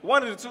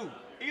 One of the two.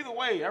 Either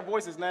way, her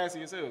voice is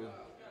nasty as hell.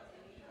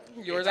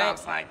 Yours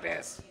ain't. like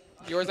this.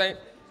 Yours ain't.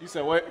 You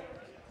said what?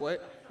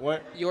 What?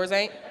 What? Yours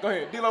ain't. Go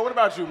ahead. D-Lo, what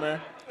about you, man?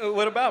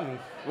 What about me?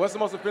 What's the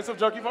most offensive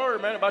joke you've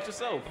heard, man, about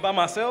yourself? About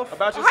myself?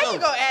 About yourself. How you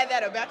gonna add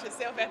that about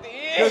yourself at the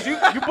end?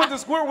 Because you put the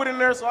Squidward in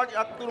there, so I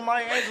threw the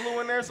Maya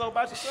Angelou in there, so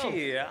about yourself.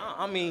 Shit,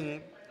 I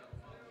mean,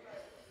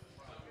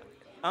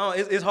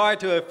 it's hard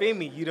to offend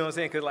me, you know what I'm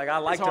saying? Because, like, I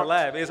like It's to hard.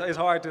 laugh. It's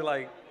hard to,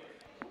 like,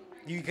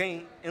 you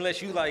can't,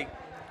 unless you, like,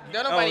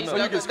 Don't I nobody don't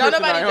know. joke, So you get don't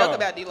nobody kryptonite, joke huh?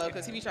 about D-Lo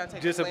because he be trying to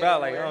take just the blame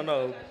about, like,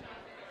 everywhere.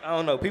 I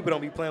don't know. People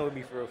don't be playing with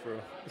me for real.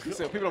 You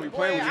said people don't be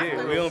playing with you. Yeah,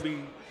 for we real.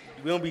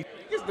 don't be.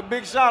 It's the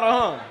big shot,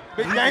 huh?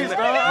 Big gangster.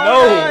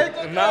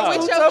 No, nah.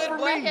 With Too your tough good for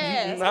black me.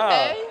 ass, Nah.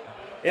 okay?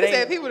 It He said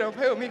ain't. people don't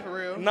play with me for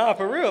real. Nah,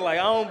 for real. Like,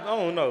 I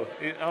don't know.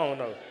 I don't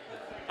know.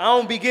 I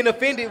don't be getting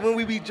offended when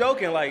we be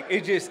joking. Like,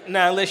 it just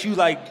unless you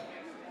like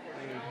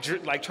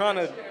trying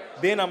to.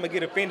 Then I'm gonna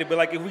get offended. But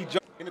like if we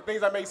joke. And the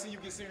things I may see you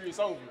get serious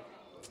over.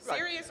 Like,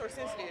 Serious or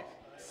sensitive?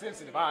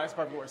 sensitive. That's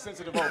perfect word.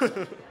 Sensitive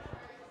over.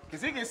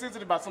 Because he gets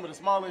sensitive about some of the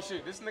smallest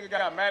shit. This nigga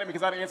got mad at me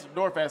because I didn't answer the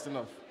door fast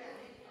enough.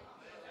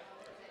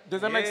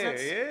 Does that make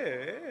sense?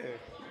 Yeah.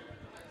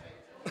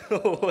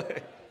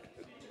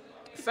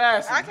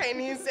 Sassy. I can't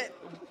even say.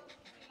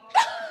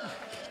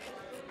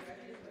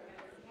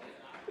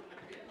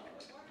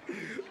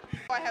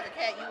 If I have a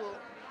cat, you will.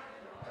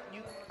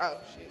 You. Oh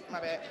shit, my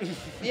bad.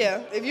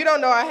 Yeah, if you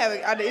don't know, I have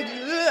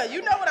a.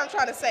 You know what I'm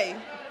trying to say,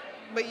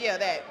 but yeah,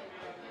 that.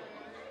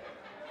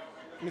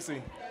 Let me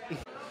see.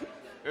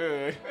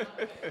 I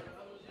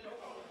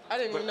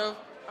didn't even know.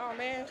 Oh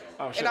man.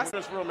 Oh shit. And I,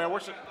 That's real, man.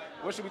 What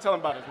should we tell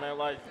them about us, man?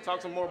 Like,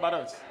 talk some more about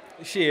us.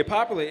 Shit,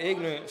 popular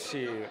ignorance.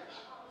 Shit,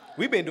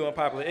 we've been doing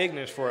popular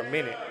ignorance for a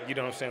minute. You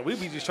know what I'm saying? We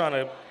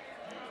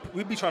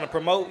be trying to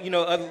promote,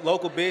 other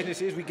local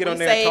businesses. We get on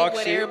there and say talk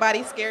what shit.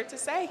 everybody's scared to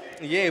say.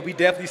 Yeah, we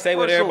definitely say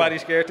what For sure.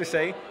 everybody's scared to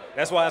say.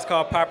 That's why it's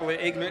called popular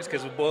ignorance,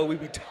 because boy, we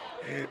get to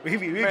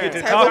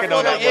Table talking Full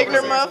on of that.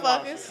 ignorant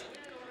motherfucker. motherfuckers.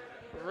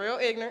 Real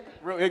ignorant.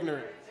 Real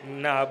ignorant.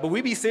 Nah, but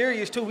we be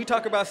serious too. We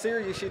talk about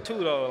serious shit too,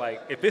 though.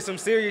 Like if it's some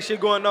serious shit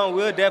going on,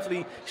 we'll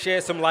definitely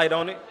shed some light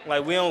on it.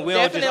 Like we don't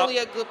Definitely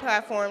just. a good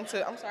platform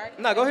to. I'm sorry.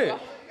 Nah, go ahead.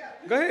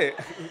 Go ahead.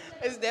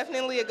 It's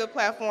definitely a good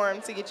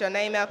platform to get your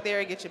name out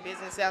there, get your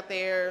business out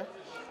there.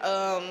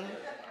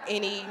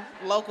 Any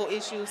local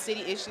issues,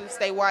 city issues,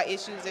 statewide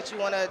issues that you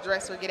want to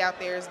address or get out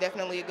there is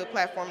definitely a good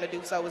platform to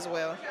do so as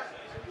well.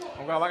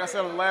 Oh God, like I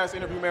said in the last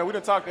interview, man, we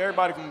done talked to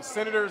everybody from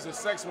senators to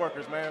sex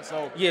workers, man.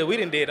 So Yeah, we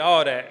done did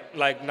all that.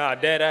 Like, nah,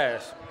 dead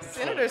ass.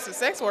 Senators to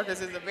sex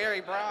workers is a very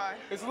broad.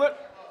 it's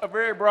a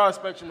very broad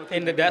spectrum of people.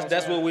 And you know that's what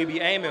I'm saying? what we be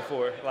aiming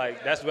for.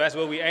 Like that's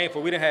what we aim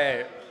for. We done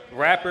had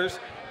rappers,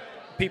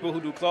 people who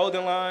do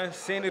clothing lines,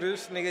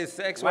 senators, niggas,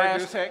 sex Lash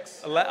workers,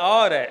 techs.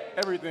 all that.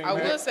 Everything, I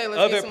man. will say let's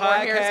Other get some more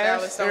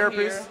hairstylists on therapists.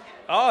 here.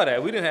 All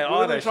that. We done had all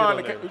We're really that shit on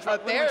there. we're really trying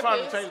to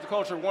therapist. change the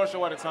culture one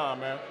show at a time,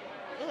 man.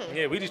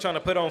 Yeah, we just trying to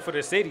put on for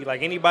the city.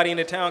 Like anybody in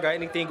the town got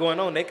anything going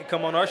on, they could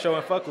come on our show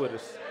and fuck with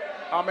us.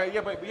 Oh man,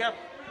 yeah, but we have.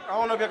 I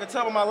don't know if you can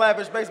tell by my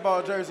lavish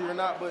baseball jersey or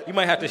not, but You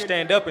might have to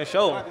stand up and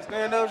show might have them. to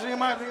stand up, you know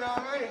what I mean? Might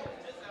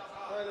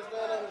have to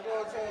stand up and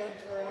go to him,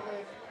 you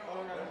know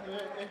what I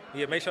mean?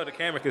 Yeah, make sure the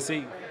camera can see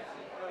you.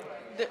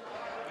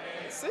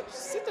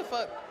 Sit the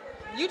fuck.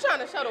 You trying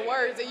to show the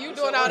words and you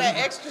doing all that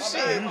extra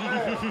shit.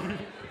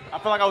 I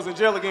feel like I was in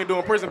jail again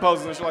doing prison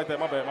poses and shit like that.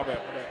 My bad.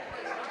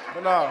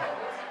 But no.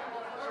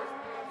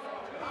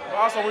 But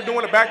also, we're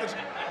doing the back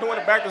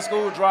to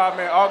school drive,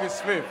 man,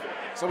 August 5th.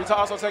 So we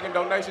also taking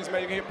donations,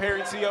 man. You can hit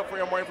Pere T up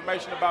for more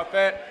information about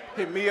that.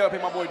 Hit me up,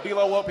 hit my boy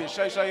D-Lo up, hit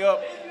Shay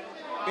up.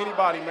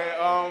 Anybody,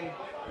 man.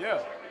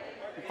 Yeah.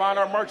 You find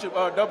our merch at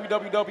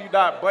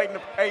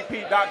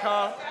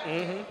www.blatantap.com.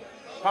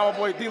 Find my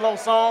boy D-Lo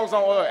songs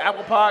on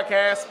Apple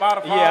Podcasts,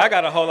 Spotify. Yeah, I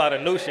got a whole lot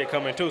of new shit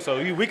coming too, so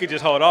we could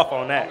just hold off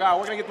on that. Oh God,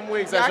 we're gonna get them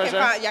wigs. Y'all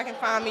can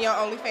find me on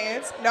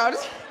OnlyFans. No,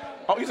 just.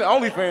 Oh, you said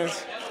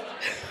OnlyFans?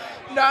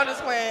 No, I'm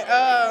just playing.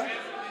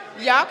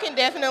 Y'all can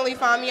definitely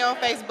find me on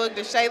Facebook,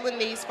 the Shayla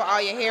Niece, for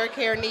all your hair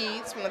care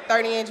needs, from the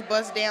 30-inch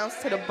bust downs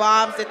to the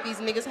bobs that these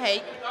niggas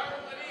hate.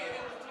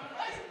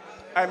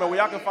 Hey man, well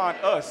y'all can find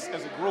us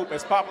as a group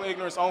as Popular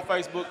Ignorance on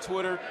Facebook,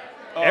 Twitter,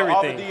 Everything.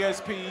 all the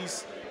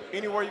DSPs,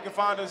 anywhere you can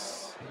find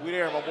us, we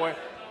there, my boy.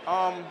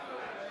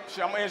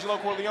 Shit, I'm Angelo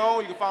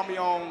Corleone. You can find me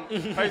on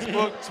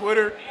Facebook,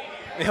 Twitter.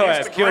 Your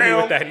ass killed me Instagram.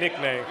 with that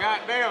nickname.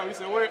 Goddamn, you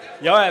said what?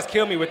 Your ass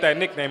killed me with that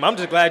nickname. I'm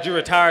just glad you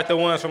retired the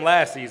ones from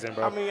last season,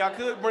 bro. I mean, I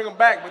could bring them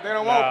back, but they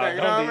don't want that.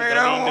 You know what I mean? They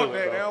don't want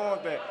that. They don't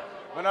want that.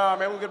 But nah,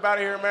 man, we'll get out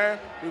of here, man.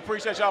 We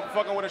appreciate y'all for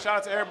fucking with us. Shout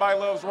out to Everybody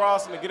Loves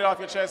Ross and the Get It Off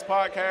Your Chest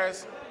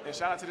podcast. And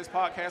shout out to this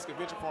podcast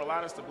convention for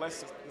allowing us to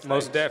bless the stage.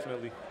 Most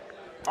definitely.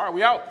 All right,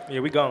 we out. Yeah,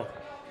 we gone.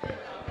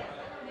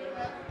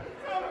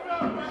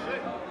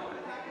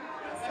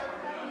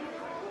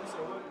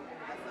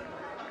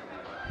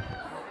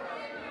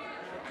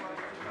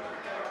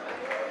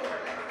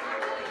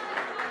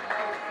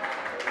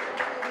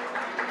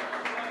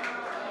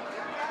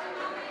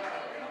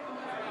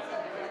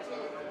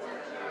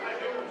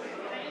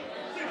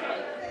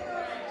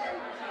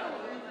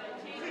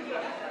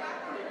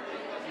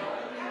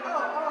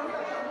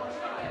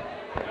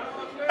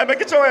 Hey, man,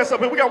 get your ass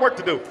up here. We got work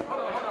to do. Let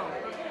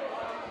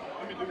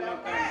me do one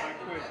thing right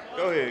quick.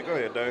 Go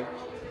ahead, Dane. I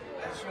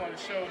just want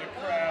to show the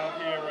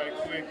crowd here right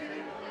quick.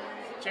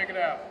 Check it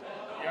out.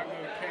 Y'all go to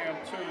Cam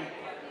 2.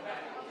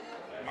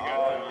 We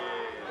got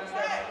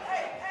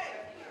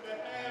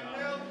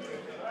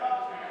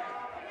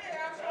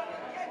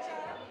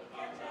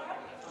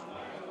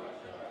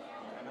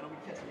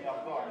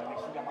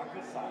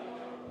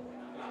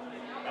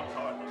That was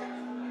hard.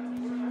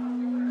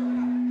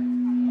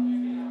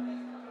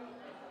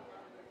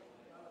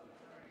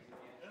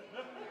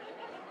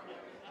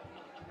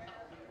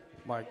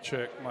 Mic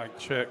check, mic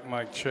check,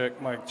 mic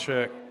check, mic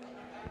check.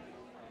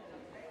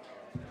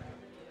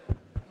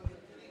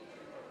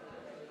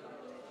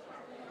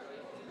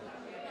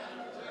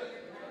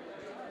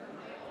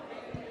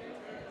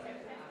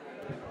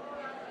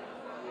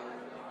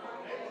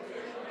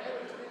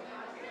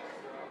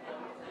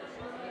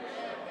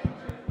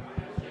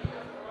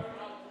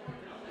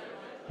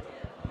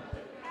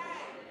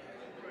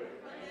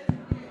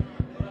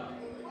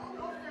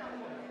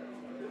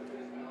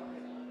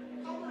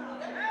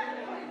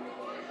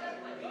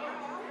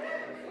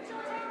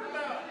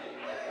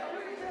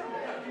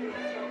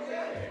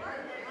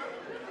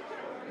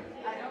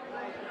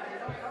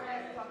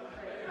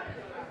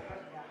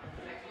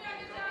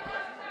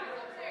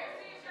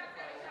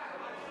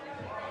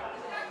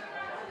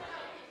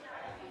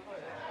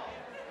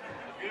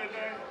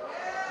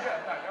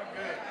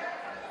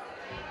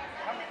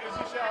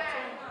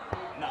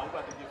 Nah, we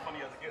about to get funny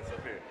as it gets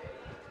up here.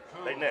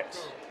 They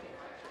next.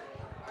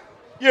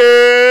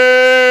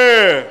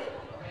 Yeah!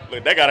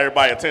 Look, that got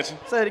everybody's attention.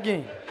 Say it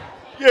again.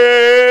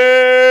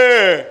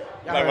 Yeah!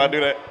 Y'all Like if I heard do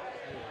that.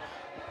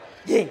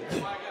 Yeah.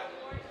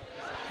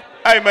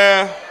 Hey,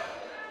 man.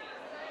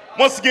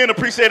 Once again,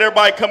 appreciate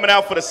everybody coming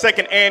out for the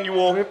second We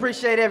annual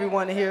appreciate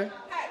everyone here.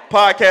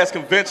 podcast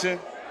convention.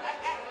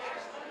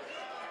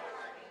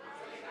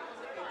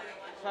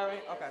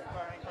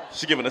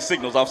 She giving us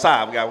signals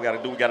offside. We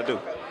gotta do.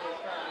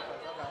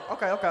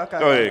 Okay.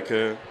 Go ahead,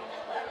 cuz.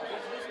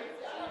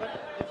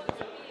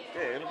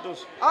 Yeah,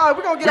 introduce. All right,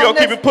 we're gonna We gonna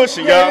keep it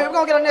pushing, y'all. We're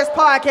gonna get our next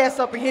podcast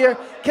up in here.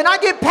 Can I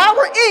get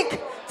Power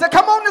Inc. to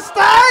come on the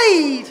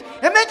stage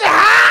and make it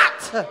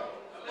hot?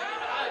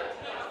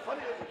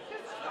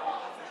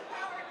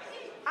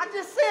 I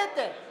just said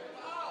that.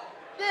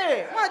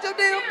 Yeah, mind your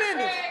damn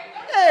business.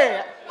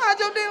 Yeah, mind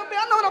your damn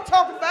business. I know what I'm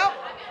talking about.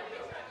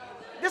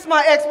 This is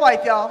my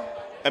ex-wife, y'all.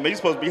 Hey, man, you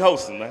supposed to be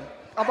hosting, man.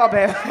 Oh, my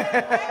bad.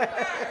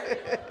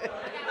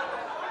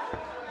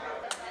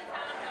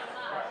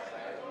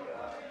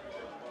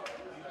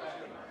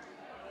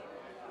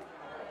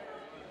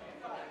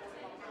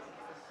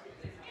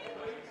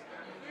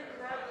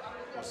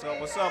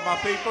 What's up, my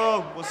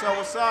people? What's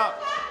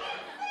up?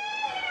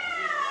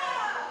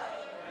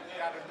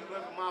 Gotta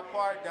deliver my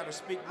part, gotta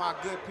speak my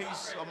good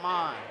piece of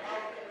mind.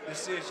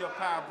 This is your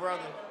power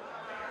brother,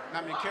 and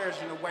I'm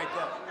encouraging you to wake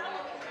up.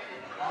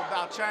 I'm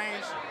about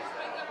change.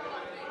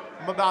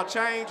 I'm about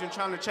change and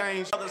trying to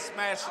change others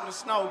smashing the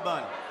snow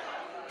bunny.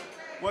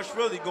 What's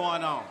really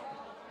going on?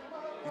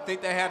 You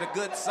think they had a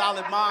good,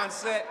 solid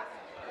mindset?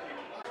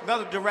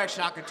 Another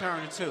direction I could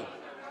turn it to.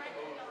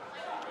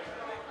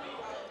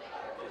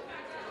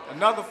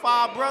 Another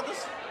 5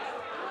 brothers?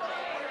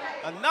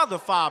 Another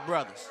 5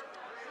 brothers.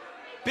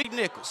 Big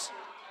nickels.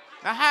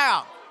 Now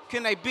how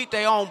can they beat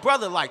their own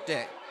brother like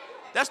that?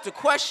 That's the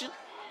question.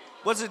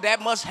 Was it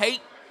that much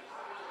hate?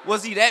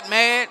 Was he that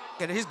mad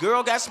that his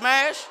girl got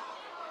smashed?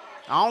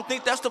 I don't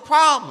think that's the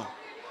problem.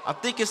 I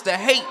think it's the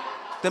hate,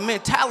 the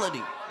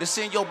mentality that's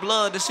in your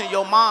blood, that's in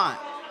your mind,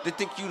 that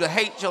think you to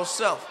hate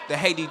yourself, to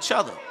hate each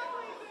other.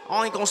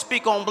 I ain't gonna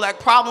speak on black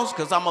problems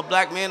because I'm a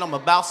black man, I'm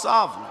about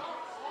solving them.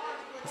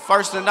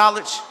 First, the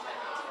knowledge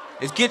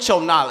is get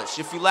your knowledge.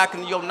 If you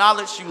lacking your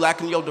knowledge, you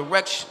lacking your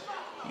direction.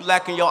 You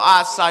lacking your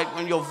eyesight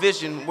and your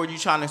vision where you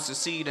trying to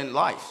succeed in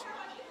life.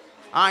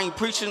 I ain't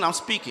preaching, I'm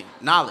speaking.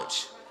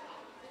 Knowledge.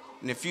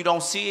 And if you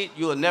don't see it,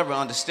 you'll never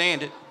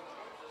understand it.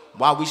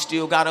 Why we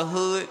still got a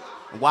hood,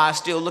 and why it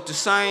still look the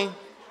same,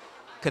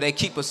 because they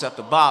keep us at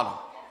the bottom.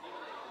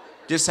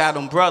 This how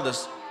them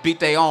brothers beat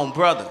their own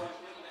brother.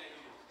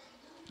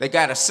 They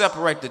got to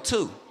separate the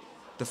two.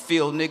 The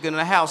field nigga and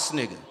the house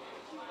nigga.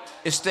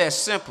 It's that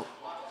simple.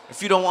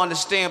 If you don't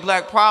understand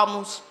black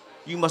problems,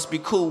 you must be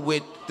cool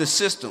with the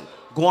system.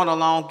 Going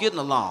along, getting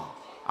along.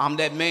 I'm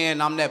that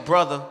man, I'm that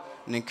brother,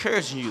 and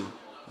encouraging you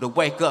to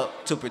wake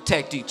up to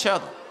protect each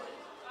other.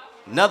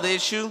 Another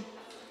issue,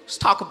 let's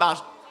talk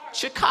about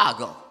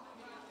Chicago.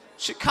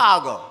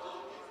 Chicago.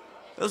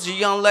 There was a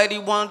young lady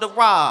who wanted to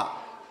rob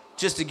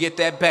just to get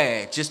that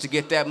bag, just to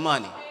get that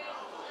money.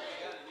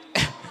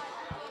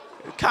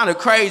 Kind of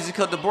crazy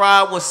because the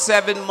bride was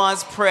 7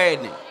 months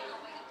pregnant.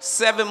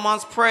 7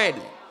 months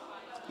pregnant.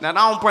 Now,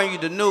 I don't bring you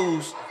the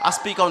news. I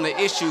speak on the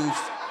issues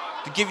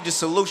to give you the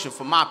solution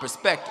from my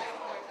perspective.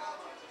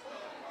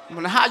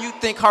 How you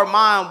think her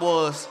mind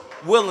was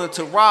willing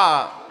to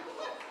rob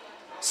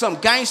some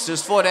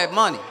gangsters for that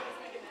money?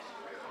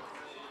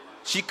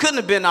 She couldn't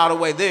have been all the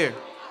way there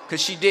because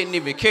she didn't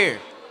even care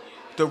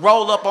to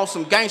roll up on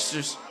some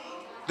gangsters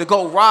to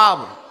go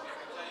rob her.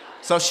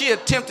 So she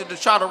attempted to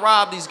try to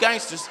rob these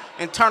gangsters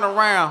and turn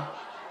around.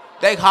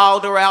 They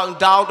hauled her out and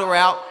dogged her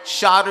out,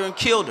 shot her and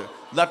killed her,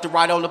 left her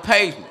right on the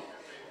pavement.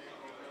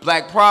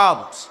 Black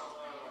problems.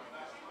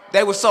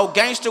 They were so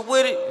gangster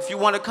with it, if you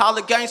want to call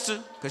it gangster,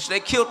 because they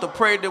killed the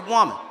pregnant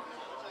woman.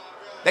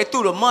 They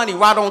threw the money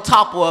right on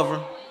top of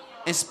her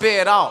and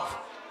sped off.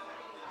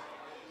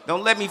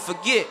 Don't let me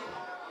forget.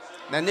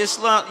 Now this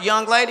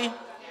young lady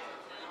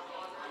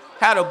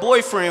had a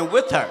boyfriend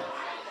with her.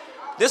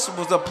 This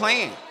was a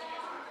plan.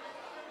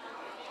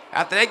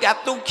 After they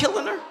got through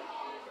killing her,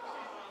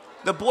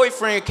 the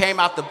boyfriend came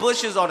out the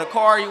bushes or the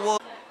car he was.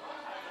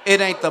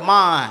 It ain't the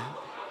mind.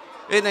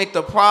 It ain't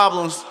the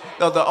problems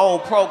of the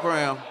old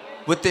program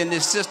within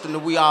this system that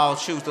we all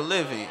choose to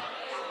live in.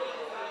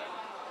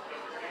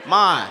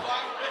 Mind.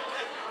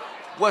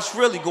 What's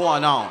really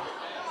going on?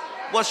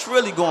 What's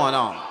really going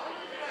on?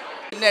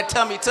 In that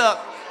tummy tuck,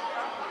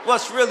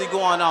 what's really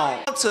going on?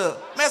 I went to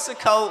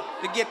Mexico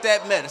to get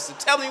that medicine.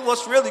 Tell me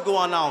what's really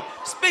going on.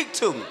 Speak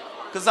to me,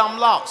 because I'm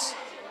lost.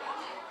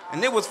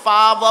 And there was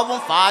 5 of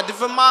them, 5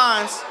 different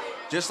minds,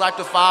 just like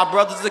the 5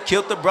 brothers that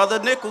killed the brother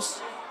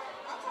Nichols.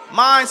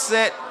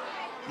 Mindset,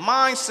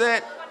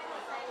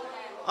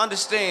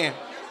 understand,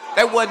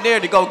 they wasn't there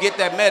to go get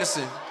that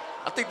medicine.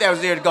 I think they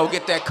was there to go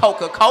get that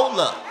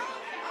Coca-Cola.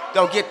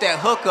 Go get that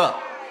hookup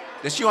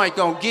that you ain't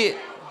gonna get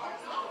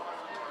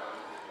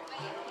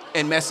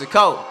in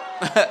Mexico.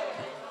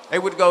 They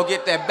would go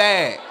get that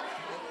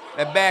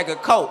bag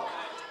of Coke.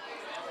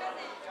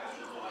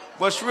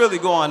 What's really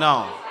going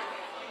on?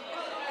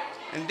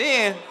 And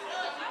then,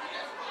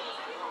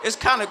 it's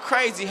kind of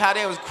crazy how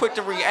they was quick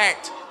to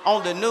react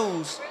on the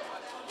news.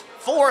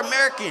 4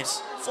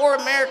 Americans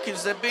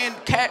that been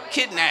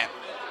kidnapped.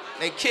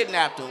 They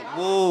kidnapped them.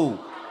 Whoa.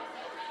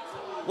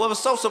 What was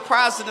so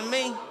surprising to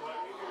me,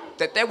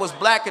 that they was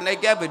black and they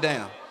gave a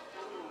damn.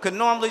 Because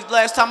normally,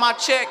 last time I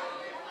checked,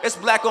 it's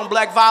black on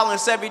black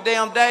violence every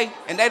damn day,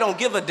 and they don't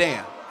give a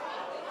damn.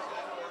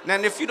 Now,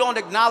 if you don't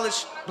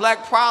acknowledge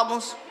black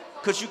problems,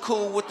 because you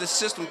cool with the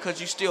system, because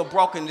you still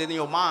broken in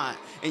your mind,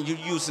 and you're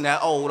using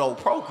that old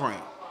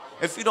program.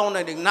 If you don't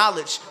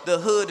acknowledge the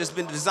hood has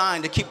been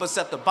designed to keep us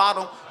at the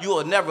bottom, you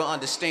will never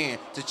understand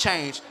to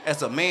change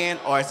as a man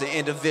or as an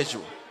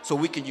individual, so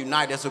we can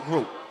unite as a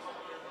group.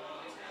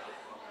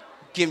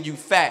 Giving you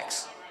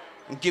facts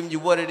and giving you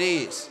what it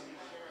is.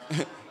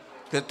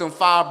 Because them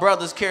 5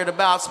 brothers cared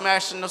about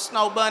smashing the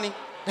snow bunny,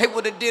 they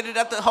would have did it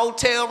at the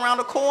hotel around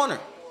the corner.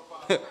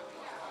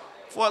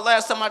 For the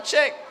last time I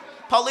checked,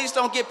 police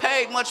don't get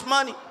paid much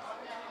money.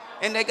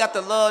 And they got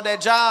to love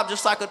that job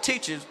just like a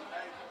teacher.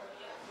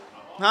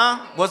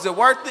 Huh? Was it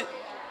worth it?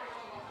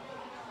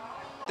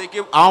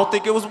 I don't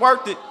think it was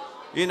worth it.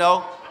 You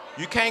know,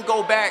 you can't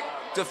go back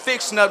to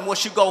fix nothing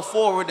once you go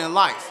forward in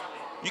life.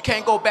 You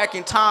can't go back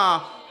in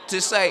time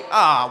to say,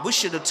 we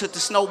should have took the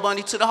snow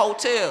bunny to the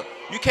hotel.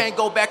 You can't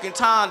go back in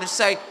time to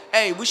say,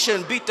 hey, we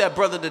shouldn't beat that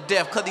brother to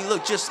death because he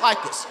looked just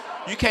like us.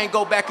 You can't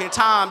go back in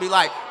time and be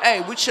like,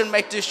 hey, we shouldn't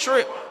make this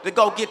trip to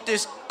go get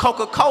this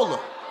Coca-Cola.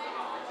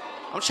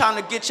 I'm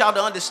trying to get y'all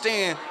to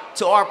understand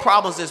to our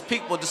problems as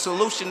people, the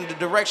solution, the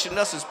direction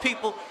us as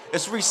people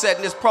is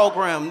resetting this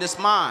program, this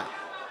mind.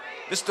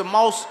 It's the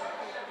most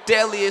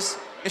deadliest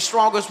and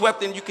strongest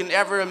weapon you can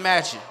ever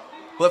imagine.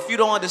 But if you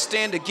don't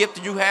understand the gift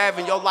that you have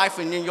in your life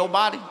and in your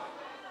body,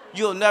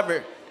 you'll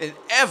never and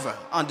ever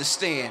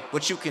understand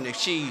what you can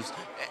achieve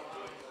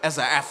as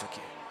an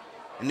African.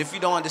 And if you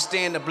don't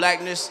understand the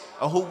blackness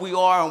of who we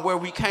are and where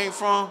we came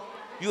from,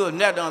 you'll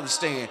never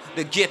understand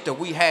the gift that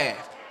we have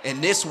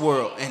in this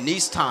world, in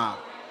these times.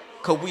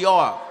 Because we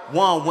are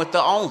one with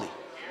the only.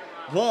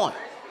 One.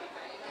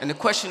 And the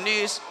question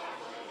is,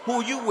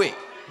 who you with?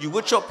 You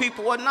with your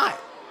people or not?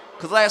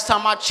 Because last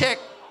time I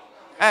checked,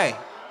 hey,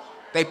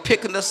 they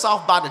picking us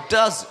off by the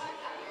dozen.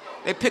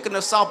 They picking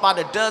us off by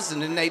the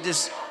dozen and they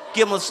just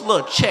give us a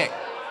little check.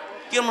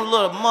 Give them a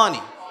little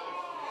money.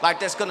 Like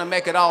that's gonna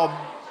make it all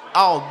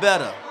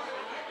better.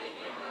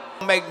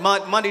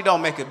 Money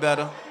don't make it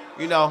better,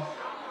 you know.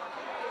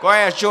 Go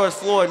ask George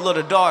Floyd's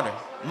little daughter.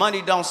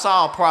 Money don't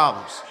solve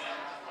problems.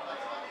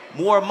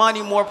 More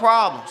money, more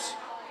problems.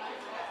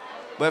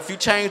 But if you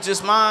change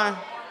this mind,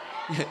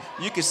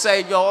 you can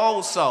save your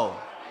old soul.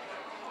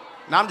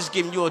 Now I'm just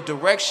giving you a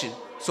direction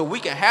so we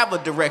can have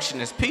a direction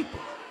as people.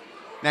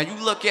 Now you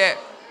look at,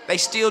 they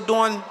still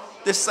doing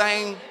the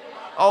same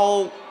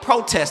old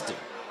protesting.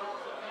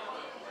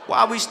 Why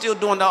are we still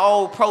doing the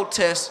old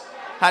protests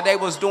how they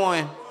was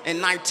doing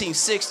in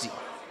 1960?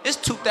 It's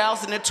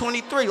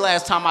 2023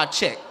 last time I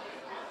checked.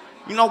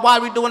 You know why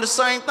we doing the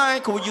same thing?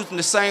 Because we're using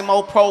the same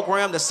old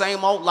program, the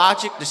same old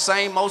logic, the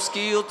same old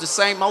skills, the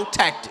same old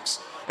tactics.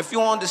 If you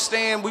don't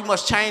understand we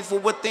must change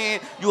from within,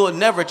 you will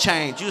never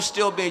change. You'll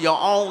still be in your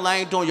own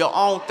lane doing your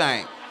own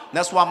thing. And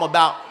that's why I'm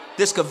about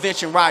this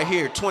convention right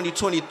here,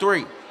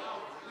 2023.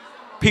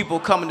 People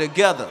coming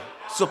together,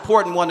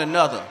 supporting one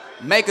another,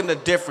 making a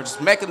difference,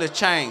 making a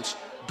change,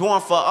 doing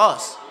for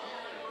us.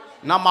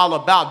 And I'm all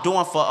about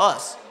doing for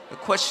us. The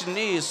question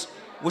is,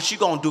 what you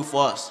gonna do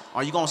for us?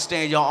 Are you gonna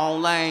stay in your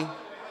own lane?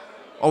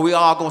 Or we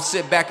all gonna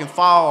sit back and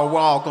fall, or we're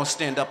all gonna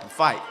stand up and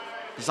fight?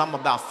 Because I'm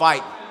about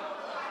fighting.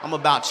 I'm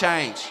about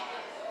change.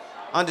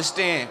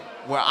 Understand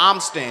where I'm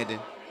standing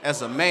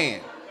as a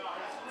man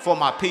for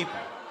my people.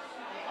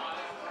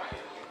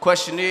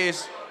 Question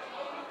is,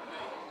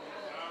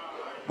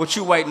 what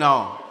you waiting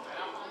on?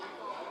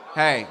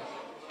 Hey,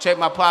 check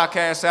my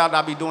podcast out.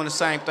 I'll be doing the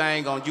same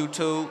thing on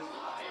YouTube.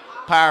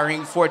 Powering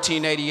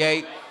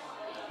 1488.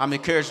 I'm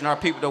encouraging our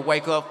people to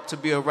wake up to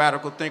be a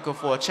radical thinker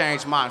for a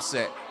changed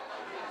mindset.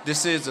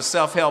 This is a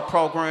self-help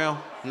program,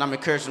 and I'm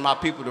encouraging my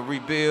people to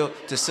rebuild,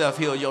 to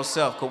self-heal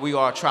yourself, because we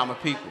are trauma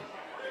people.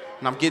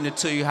 And I'm getting it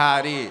to you how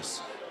it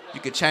is.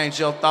 You can change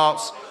your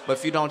thoughts, but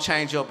if you don't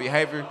change your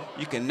behavior,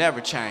 you can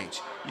never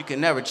change. You can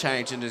never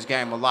change in this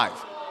game of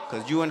life,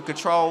 because you in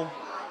control.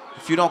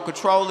 If you don't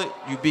control it,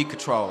 you be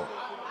controlled.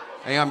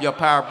 Hey, I'm your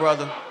power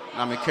brother,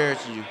 and I'm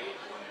encouraging you.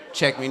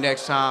 Check me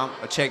next time,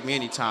 or check me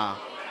anytime.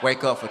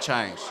 Wake up for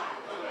change.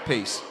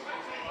 Peace.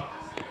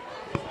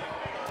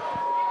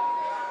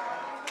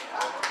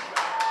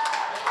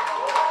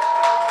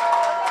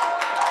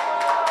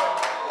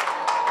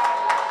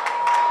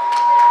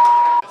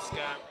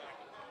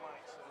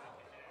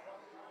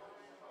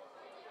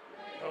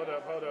 Hold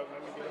up.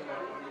 Let me get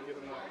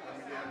him up.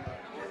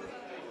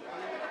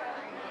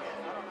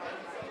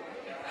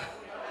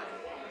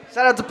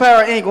 Shout out to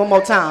Pere Inc. one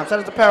more time. Shout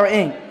out to Pere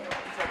Inc.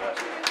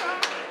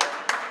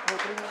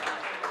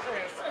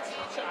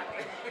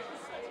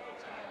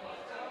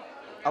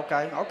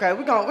 Okay.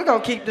 We're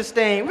gonna keep this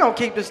thing. We're gonna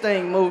keep this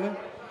thing moving.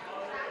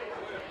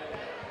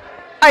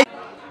 Hey. I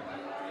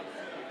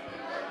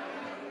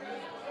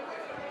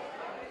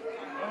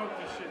hope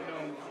this shit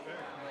don't.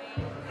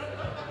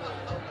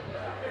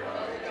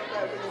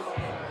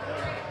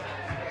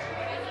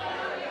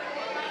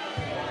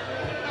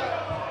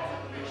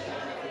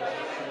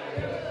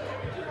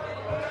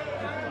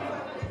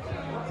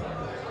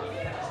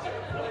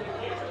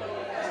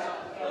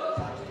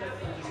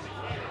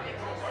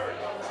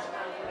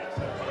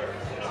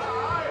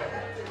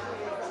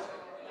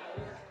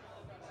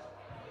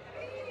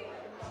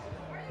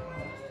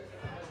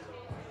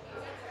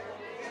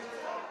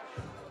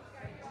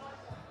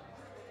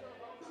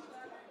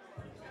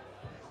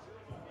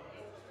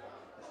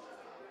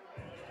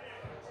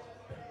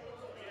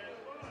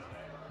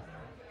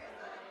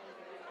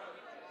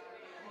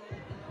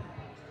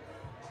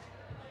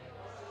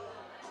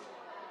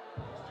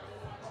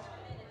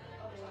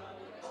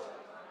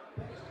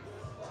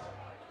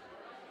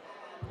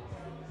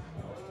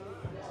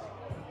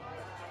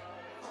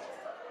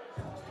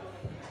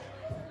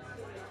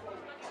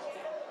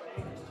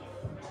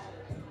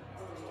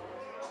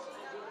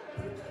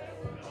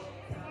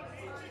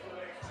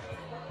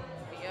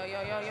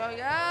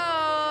 Yo.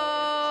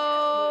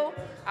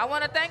 I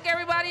want to thank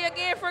everybody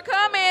again for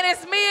coming.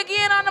 It's me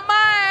again on the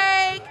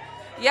mic.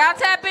 Y'all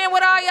tap in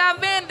with all y'all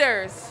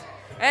vendors.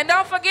 And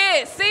don't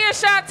forget, see a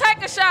shot,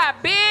 take a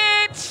shot,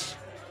 bitch.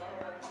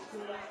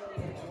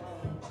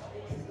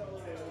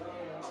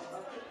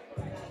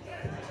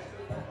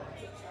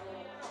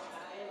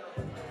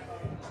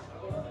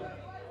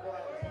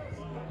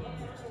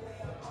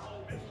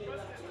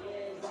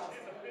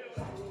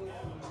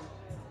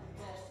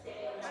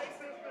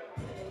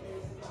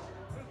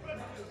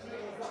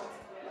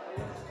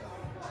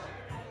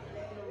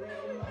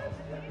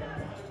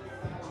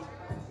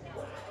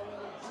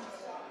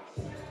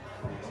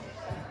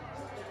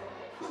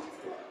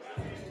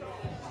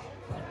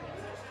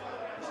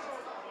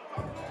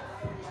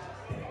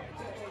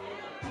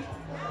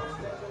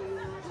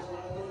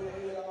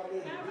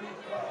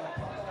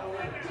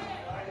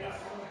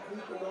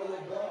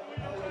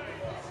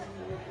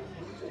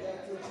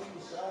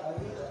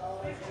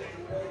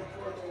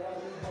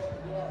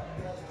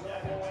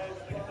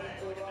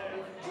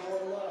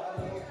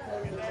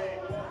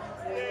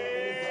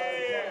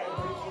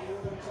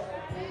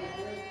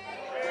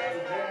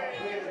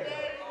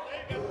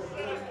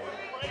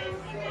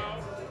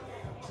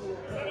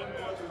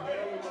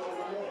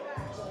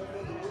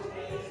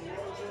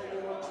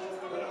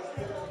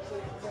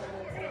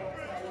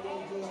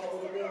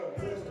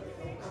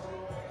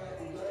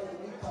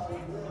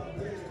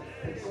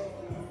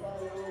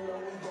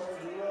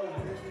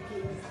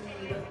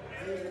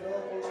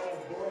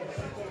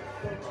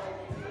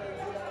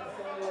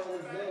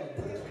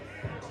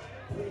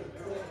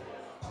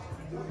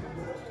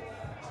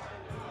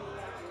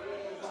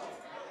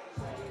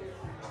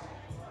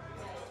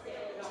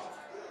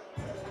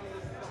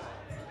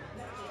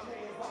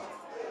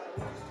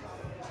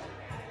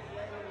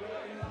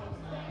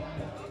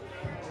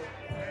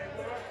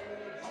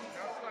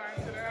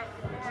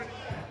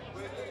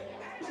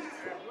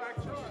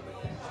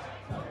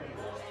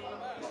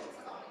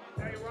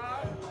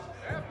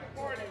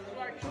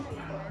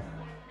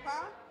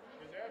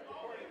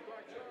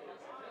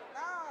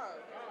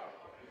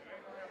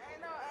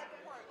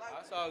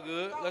 It's all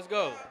good. Let's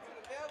go.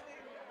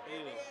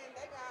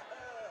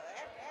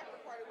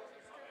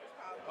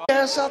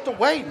 Ass out the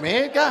way,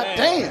 man. God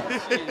damn.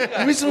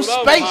 Give me some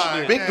Scoot space,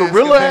 over, big man.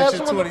 gorilla ass.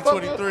 Convention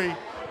 2023,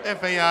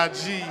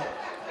 FAIG.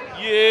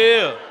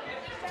 Yeah.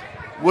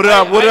 What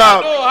up? What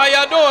up? How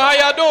y'all doing? How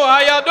y'all doing? How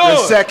y'all doing?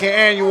 The second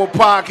annual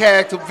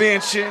podcast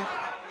convention.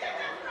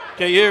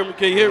 Can you hear me?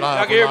 Can you hear me?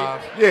 Y'all can hear me?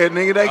 Yeah,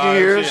 nigga, they can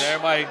hear us.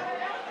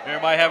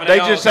 Everybody having They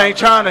their just own ain't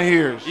trying to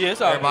hear us. Yeah,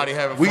 it's all Everybody good.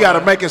 having We fun. got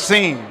to make a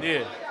scene.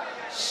 Yeah.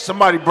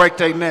 Somebody break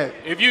their neck.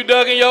 If you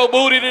ducking your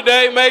booty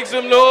today, make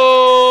some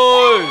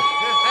noise.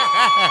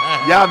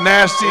 Y'all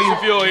nasty. It's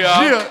a few of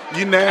y'all. Yeah.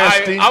 You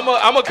nasty. I'm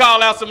gonna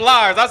call out some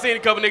liars. I seen a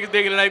couple niggas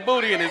digging in their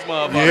booty in this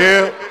motherfucker.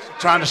 Yeah.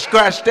 Trying to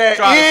scratch that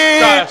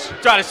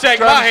Try to shake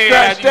my Trying to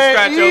hand scratch after you that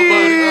scratch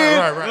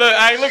your booty. Right. Look,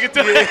 I ain't looking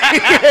to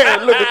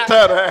Yeah, look at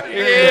that.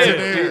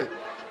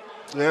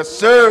 Yeah. Yes,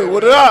 sir.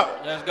 What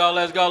up? Let's go,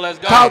 let's go, let's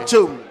go. Talk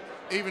to me.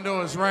 Even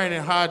though it's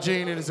raining,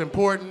 hygiene is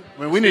important.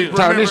 Man, we need to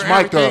turn this mic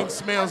everything up.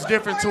 Smells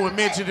different to a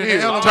midget in the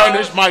Yeah, elevator. turn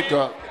this mic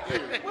up.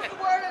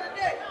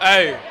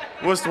 Hey,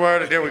 What's the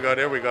word? There we go.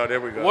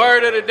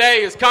 word of the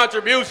day is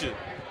contribution.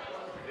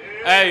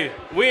 Hey,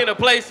 we in a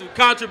place of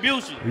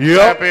contribution. Yep.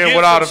 Tap in Get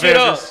with all the some shit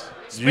up. vendors.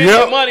 Spend Yep.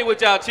 your money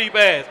with y'all cheap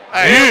ass.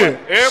 Hey, Yeah.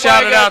 Everybody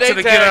shout it got out they to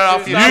the Get It Off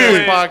taxes, Your I Chest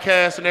mean,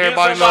 podcast and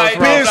everybody somebody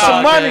loves Spend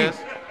some money.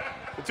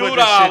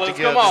 $2.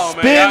 Come on,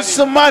 man. Spend Y'all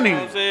some get- money. You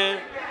know what I'm saying?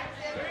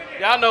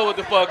 Y'all know what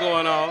the fuck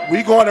going on.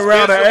 We going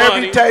around Spend to some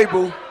every money.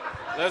 table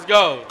Let's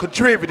go.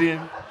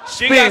 contributing,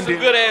 She got some spending.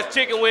 good ass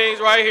chicken wings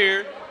right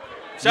here.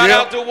 Shout Yep.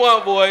 out to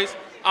One Voice.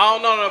 I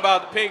don't know nothing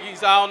about the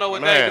pinkies. I don't know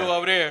what Man. they do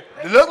over there.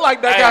 It look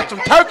like they got some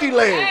turkey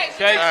legs.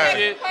 Cakes and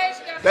shit.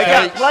 They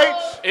got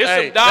plates. It's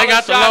Hey, some dollar they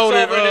got the shots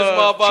loaded, over in this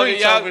motherfucker.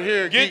 treats Y'all over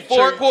here, get geek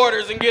 4 treats.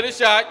 quarters and get a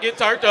shot. Get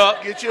turned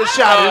up. Get you a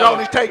shot. It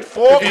only takes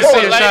 4 If you see a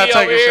quarters. shot, Lady take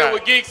over a here shot.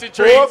 with geeks and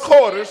 4 treats.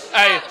 quarters.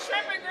 Hey,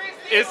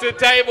 it's a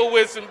table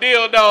with some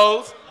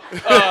dildos.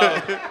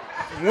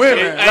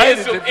 Women, Hey,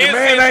 ladies, some if your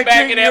man incense ain't back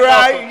treating in you that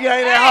right, motherfucker. you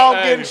ain't at home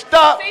Hey. getting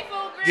stuck.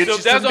 Get you So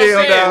some that's what I'm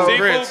saying. dildos. Seafood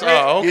Grits. grits.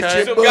 Oh, okay. Get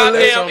your Some bullets.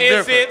 goddamn Something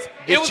different. incense.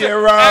 Get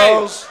your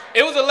rolls.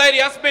 It was a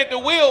lady. I spent the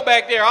wheel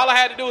back there. All I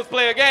had to do was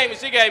play a game, and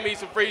she gave me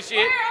some free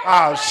shit.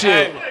 Oh,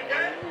 shit.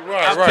 Hey,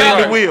 Right,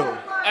 Spin the wheel.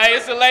 hey,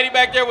 it's a lady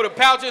back there with a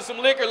pouch of some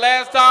liquor.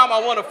 Last time I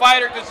won a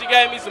fighter because she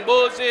gave me some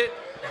bullshit.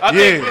 I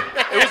think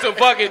it was some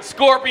fucking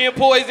scorpion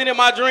poison in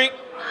my drink.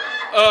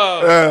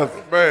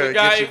 Bruh,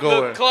 Guy, get you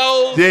going. look,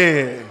 clothes.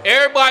 Yeah.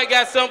 Everybody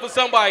got something for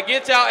somebody.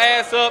 Get y'all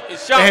ass up and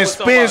shop And with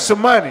somebody. spend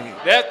some money.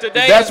 That's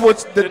today. That's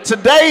what's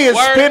today is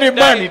word spending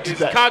today money is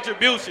today.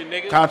 Contribution,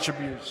 nigga.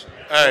 Contribution.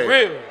 Hey,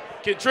 Real.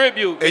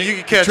 Contribute. and you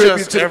can catch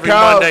Contribute us to the every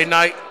cause. Monday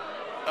night.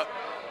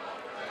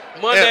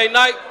 Monday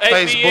night, 8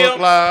 Facebook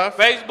p.m. Live.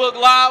 Facebook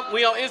Live.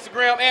 We on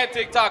Instagram and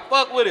TikTok.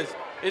 Fuck with us.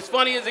 It's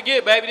funny as it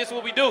get, baby. This is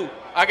what we do.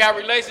 I got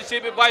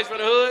relationship advice from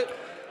the hood.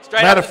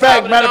 Straight Matter out of the top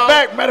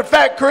fact, the matter of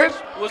fact, Chris.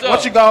 What's Why up?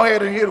 don't you go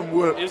ahead and hit him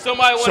with If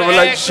somebody want some to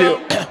ask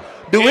relationship? something,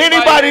 Do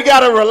anybody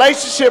got a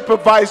relationship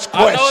advice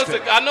I know,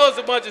 question? I know it's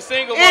a bunch of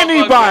single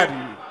Anybody.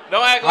 motherfuckers.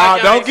 Don't act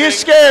like y'all don't ain't get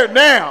single. scared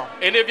now.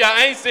 And if y'all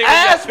ain't single,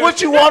 Ask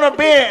what you want to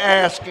be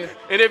asking.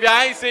 And if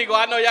y'all ain't single,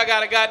 I know y'all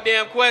got a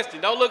goddamn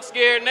question. Don't look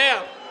scared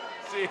now.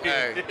 Shit.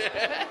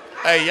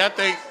 Hey, y'all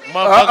think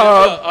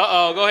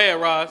motherfuckers? Go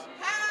ahead, Ross.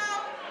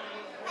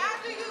 How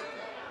do you get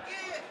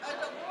a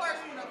divorce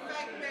with a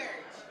fake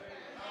marriage?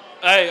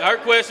 Hey, her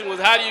question was,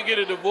 how do you get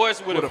a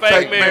divorce with a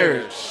fake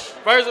marriage?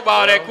 First of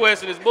all, that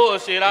question is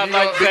bullshit. I'd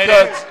like to say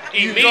that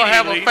immediately. You gonna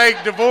have a fake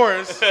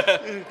divorce.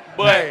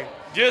 But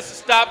just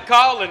stop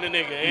calling the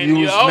nigga. And You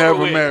you're was over never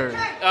with. married.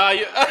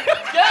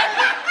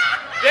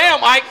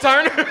 Damn, Ike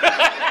Turner.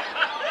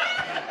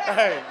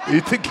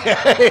 You think?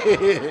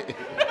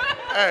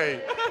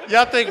 Hey,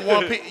 y'all think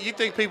you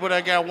think people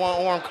that got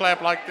one arm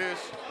clap like this?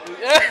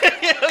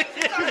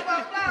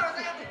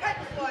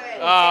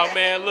 Oh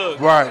man, look.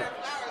 Right.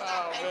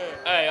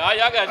 Hey, all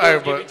y'all gotta do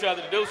is give each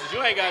other the deuces.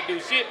 You ain't gotta do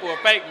shit for a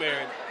fake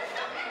marriage.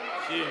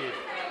 Shit.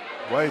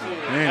 Wait a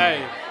minute.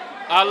 Hey,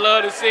 I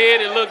love to see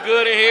it. It look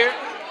good in here.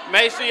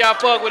 Make sure y'all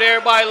fuck with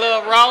Everybody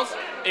Love Ross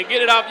and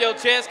get it off your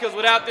chest, because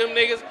without them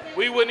niggas,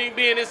 we wouldn't even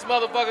be in this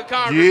motherfucking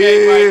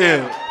congregation right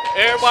now.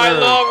 Everybody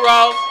love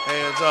Ross.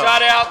 Hands up.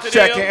 Shout out to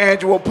Second them.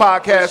 annual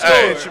podcast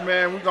Hey. extension,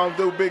 man. We're going to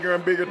do bigger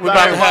and bigger things.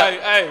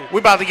 We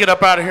about to get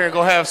up out of here and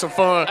go have some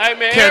fun. Hey,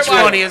 man, Catch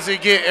everybody- Funny as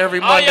it get every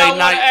All Monday y'all want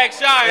night. to act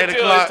shy 8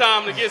 until o'clock. it's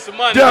time to get some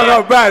money. Don't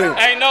man. nobody.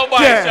 Ain't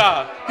nobody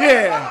shy.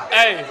 Yeah.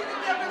 Hey,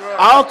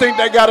 I don't think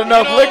they got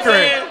enough know what I'm liquor in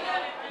saying? it.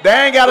 They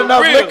ain't got For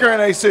enough real. liquor in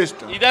their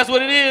system. That's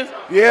what it is?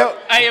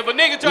 Yep. Hey, if a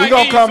nigga try We to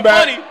gonna give you come some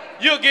back. money,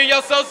 you'll give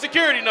your social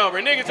security number.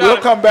 A nigga try We'll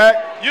to, come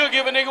back. You'll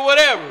give a nigga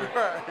whatever.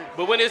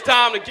 But when it's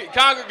time to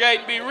congregate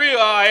and be real,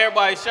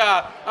 everybody's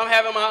shy. I'm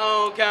having my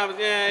own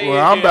conversation.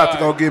 Well, I'm about to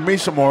go get me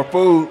some more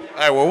food.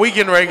 Hey, well, we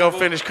getting ready to go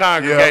finish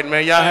congregating,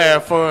 man. Y'all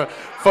have fun.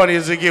 Funny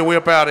as it get, we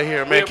up out of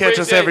here, man. We Catch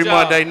us appreciate every y'all.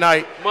 Monday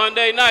night.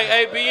 Monday night,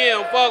 8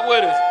 p.m. Fuck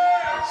with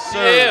us.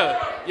 Sir.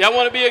 Yeah. Y'all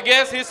want to be a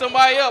guest? Hit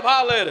somebody up.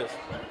 Holler at us.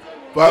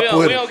 Fuck we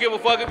with don't us. give a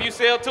fuck if you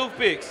sell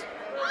toothpicks.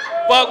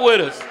 Fuck with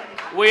us.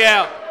 We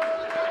out.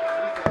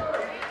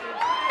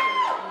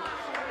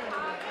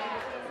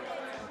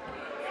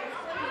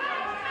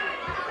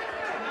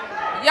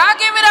 Y'all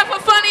give it up for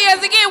Funny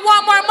as it get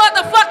one more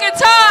motherfucking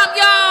time,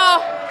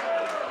 y'all.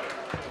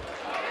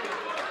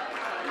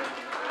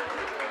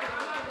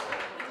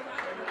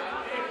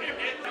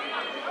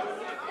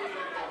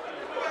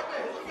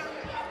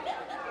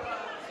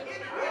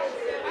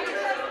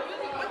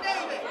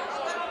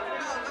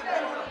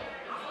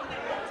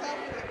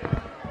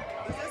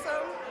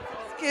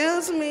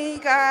 Excuse me,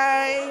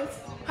 guys.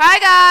 Hi,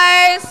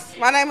 guys.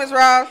 My name is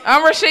Ross.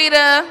 I'm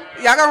Rashida.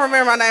 Y'all gonna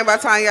remember my name by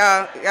the time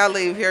y'all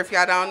leave here if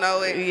y'all don't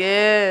know it.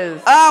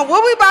 Yes.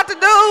 What we about to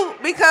do,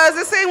 because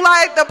it seemed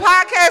like the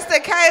podcast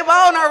that came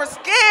on, I was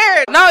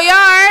scared. No,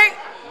 y'all ain't.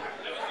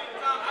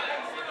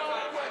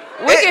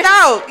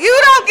 No,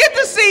 you don't get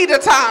to see the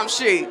time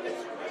sheet.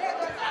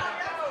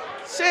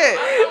 Shit.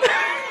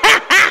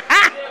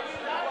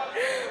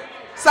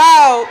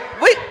 So,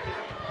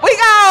 we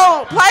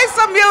gonna play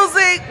some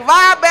music,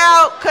 vibe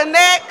out,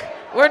 connect.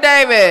 Where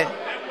David?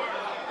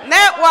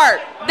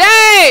 Network.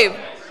 Dave.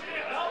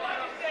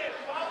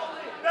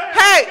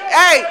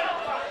 Hey.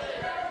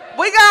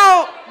 We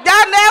gon'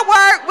 y'all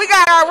network. We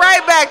got our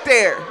Ray back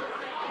there.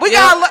 We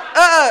got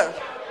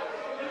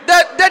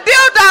the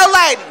dildo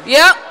lady.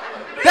 Yep.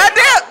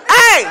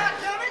 Hey.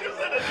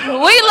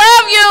 We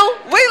love you.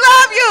 We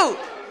love you.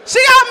 She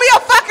owed me a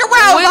fucking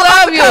rose. We I'm love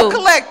about to come you.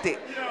 collect it.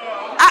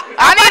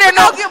 I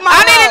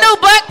need a new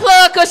butt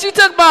plug because she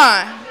took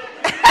mine.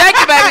 Thank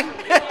you, baby.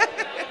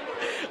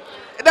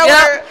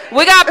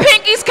 We got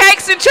Pinky's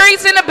Cakes and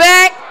Treats in the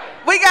back.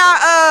 We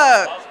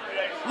got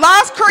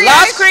Lost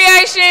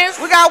Creations.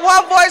 We got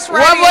One Voice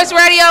Radio. One Voice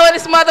Radio in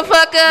this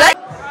motherfucker.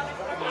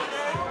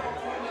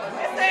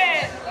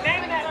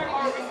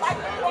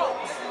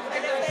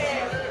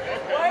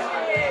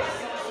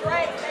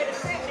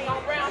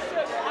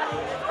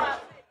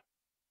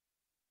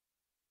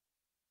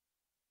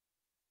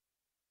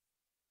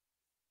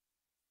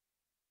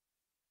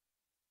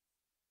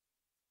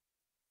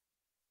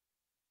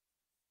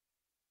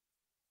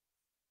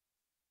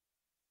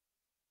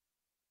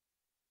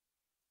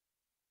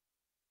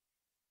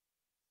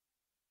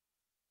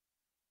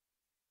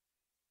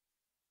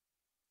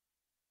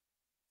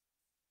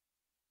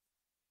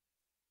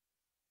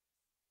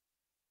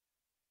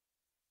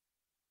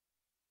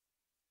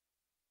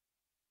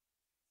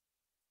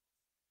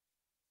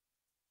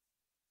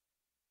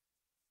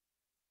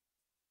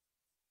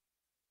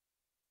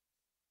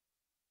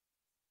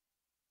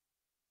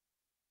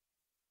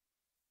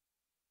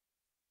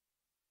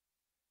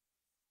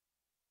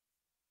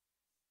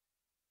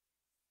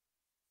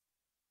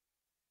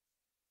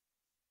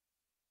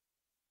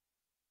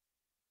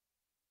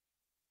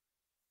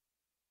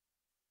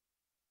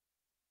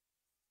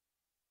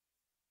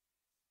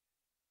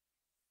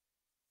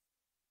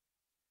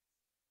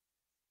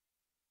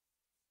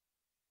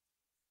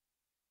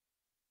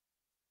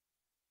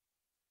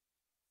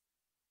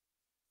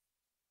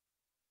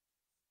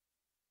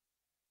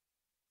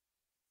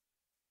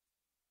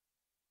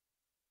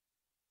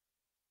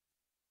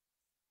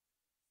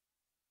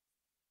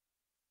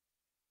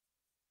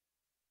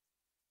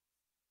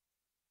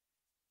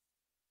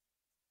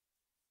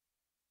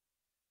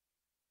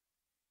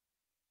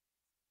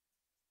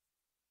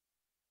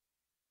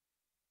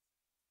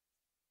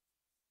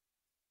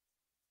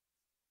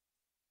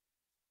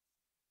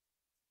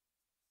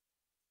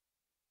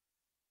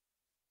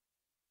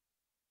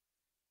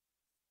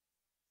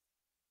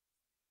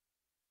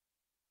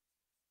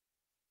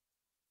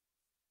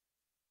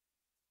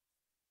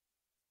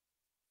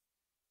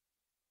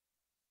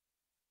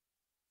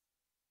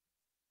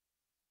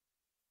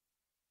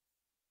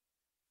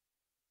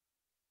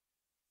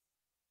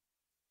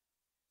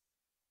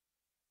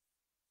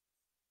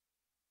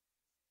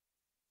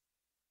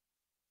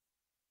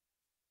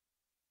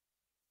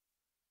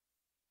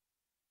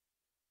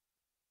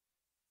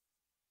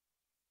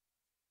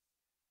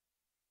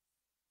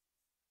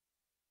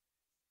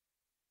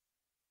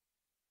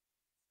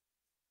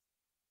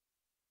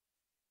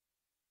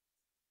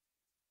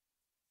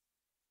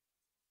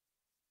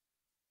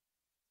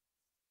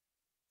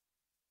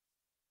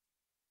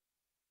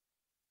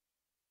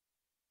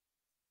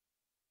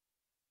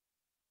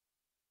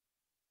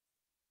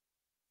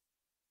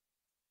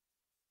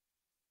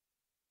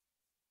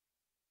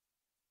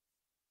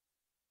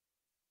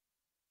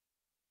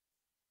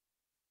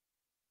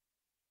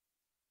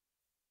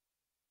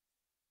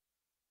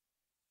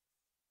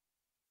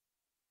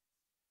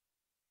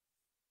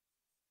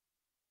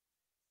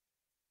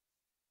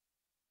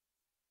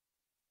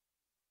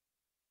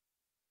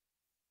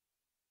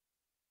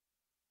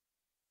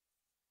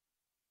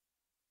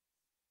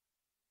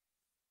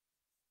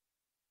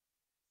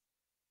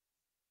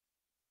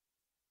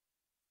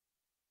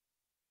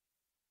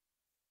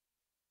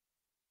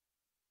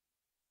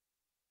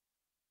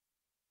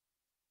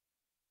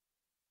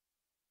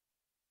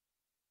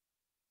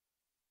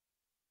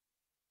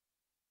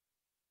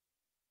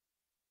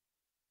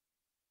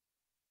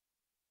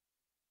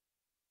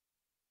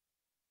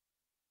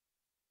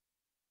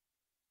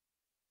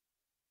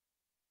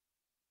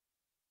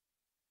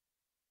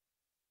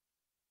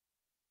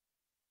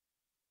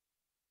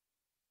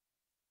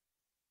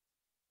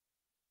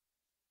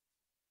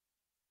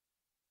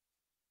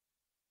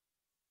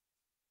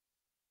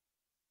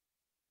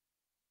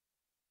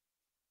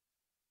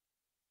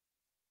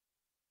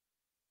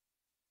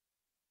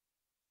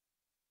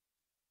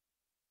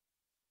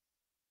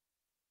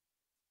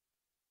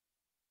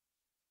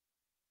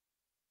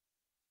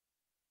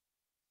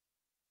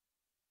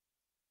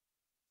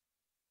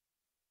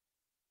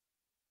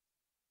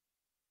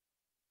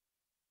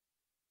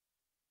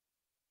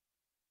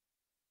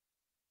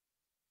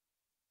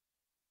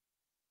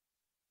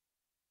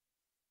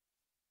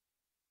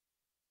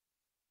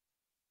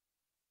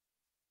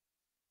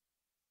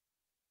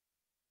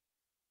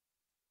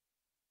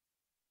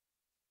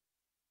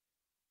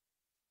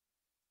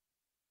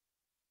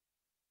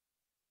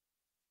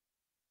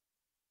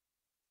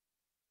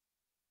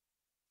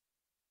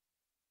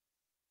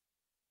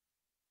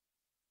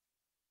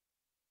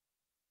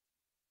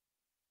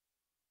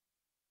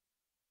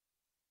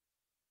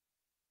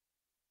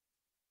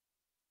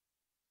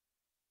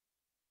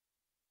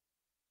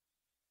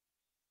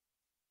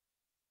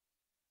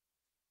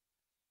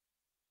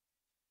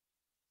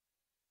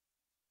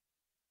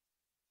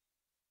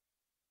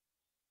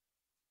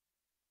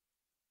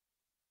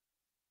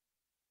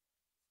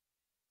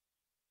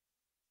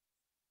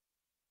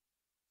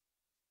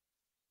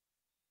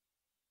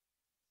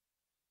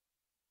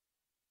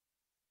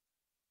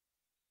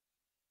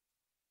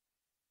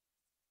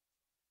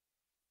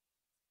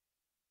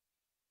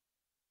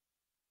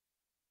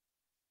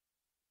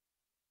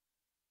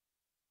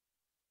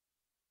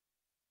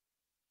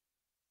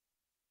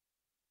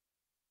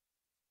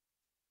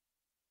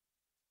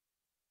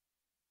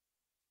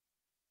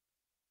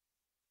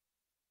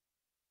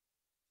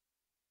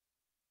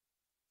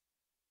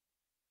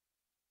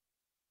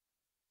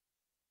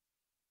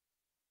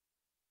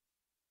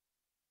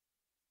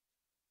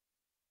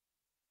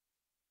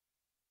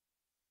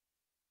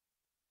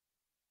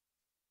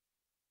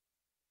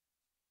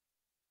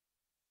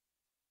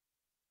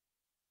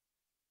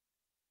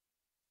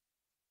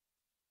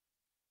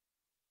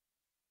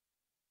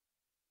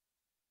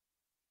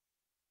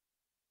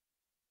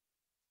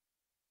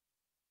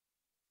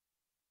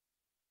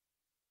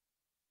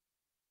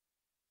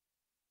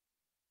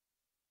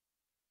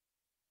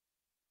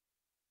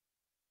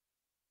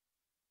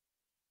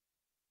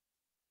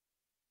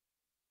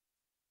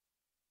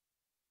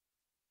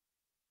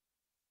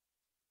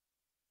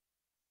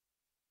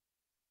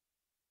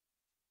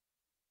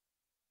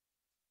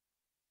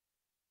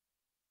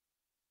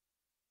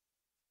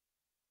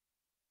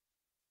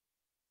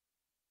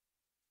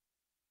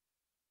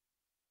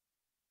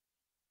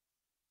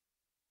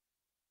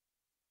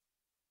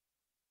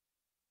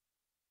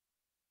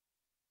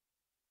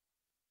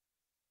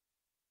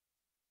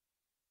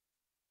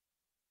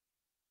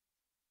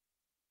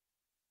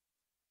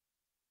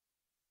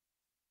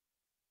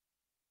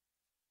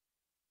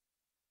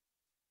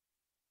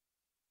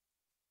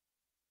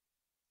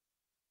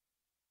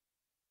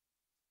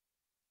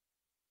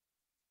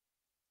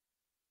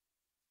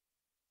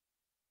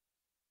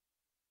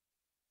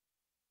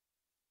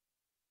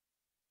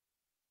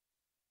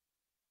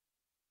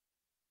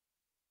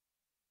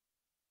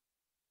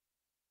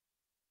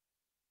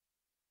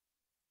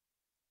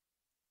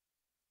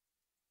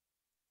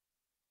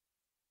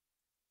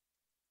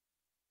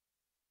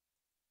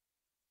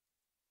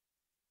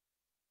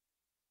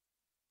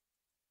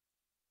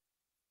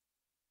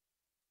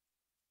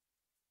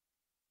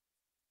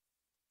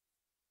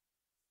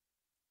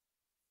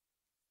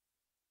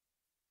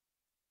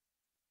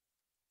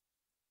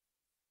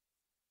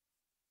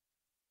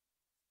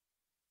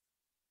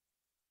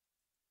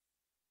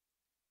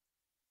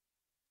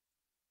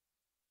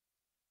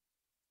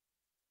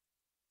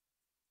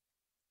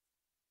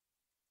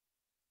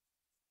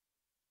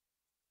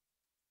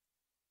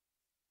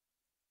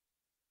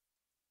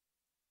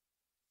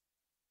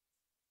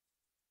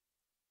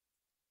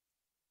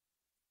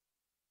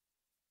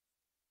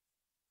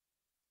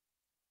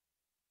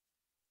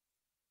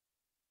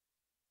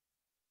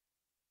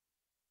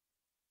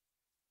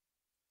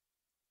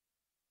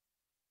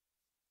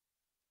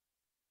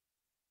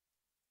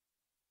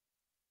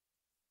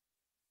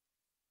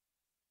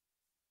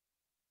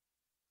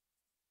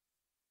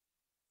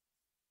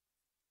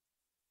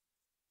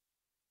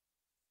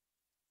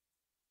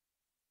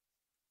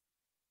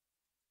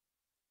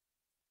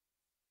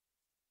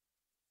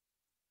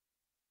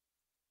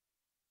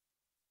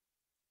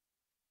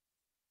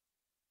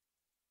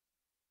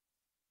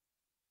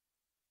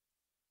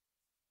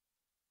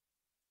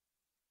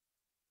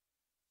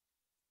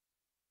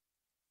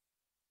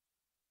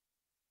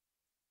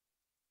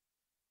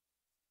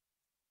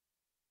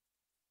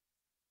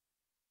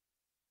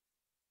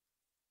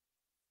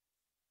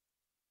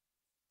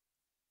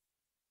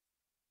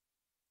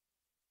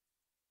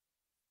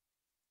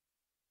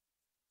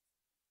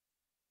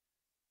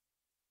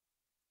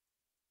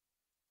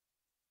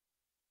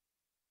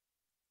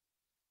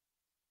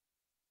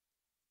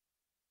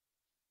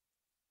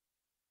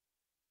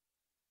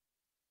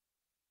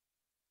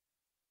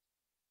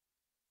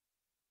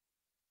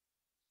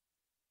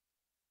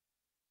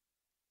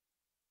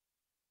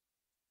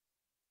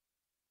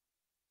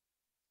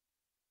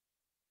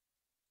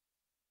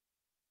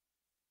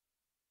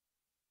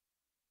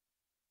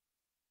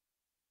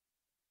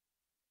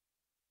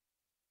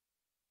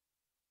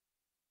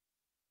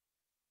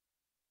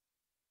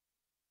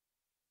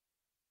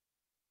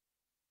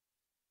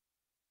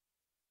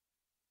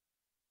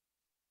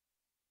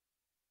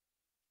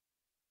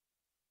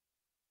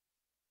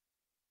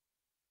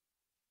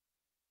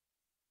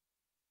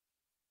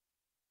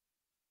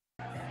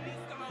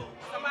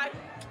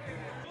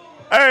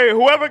 Hey,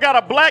 whoever got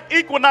a black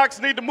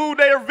Equinox need to move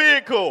their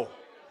vehicle.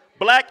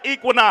 Black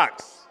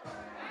Equinox.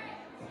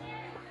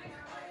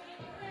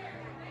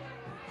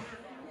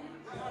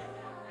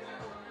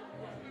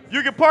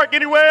 You can park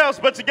anywhere else,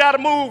 but you gotta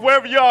move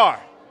wherever you are.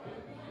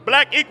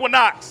 Black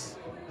Equinox.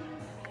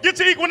 Get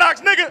your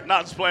Equinox, nigga.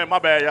 Nah, just playing. My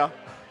bad, y'all.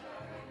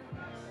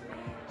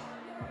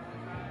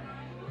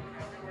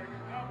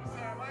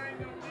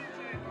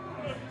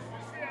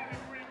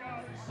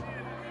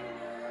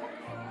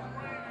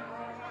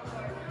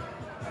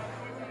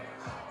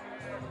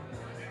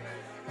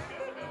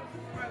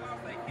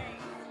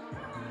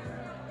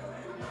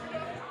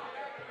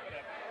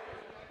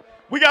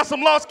 We got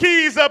some lost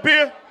keys up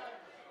here.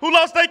 Who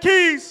lost their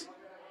keys?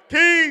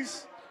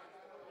 Keys.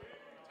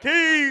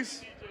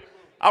 Keys.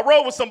 I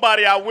rode with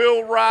somebody. I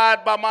will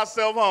ride by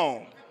myself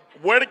home.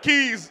 Where the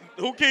keys?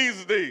 Who keys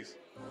is these?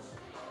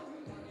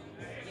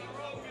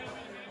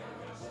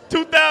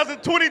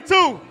 2022.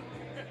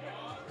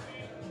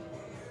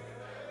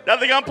 Y'all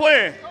think I'm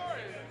playing?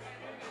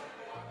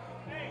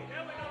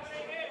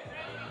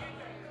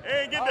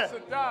 Hey, get that. It's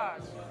a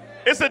Dodge.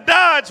 It's a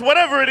Dodge,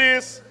 whatever it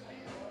is.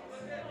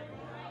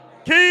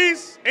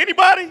 Keys?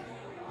 Anybody?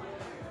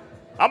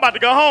 I'm about to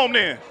go home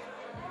then.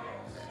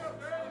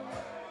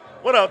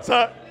 What up,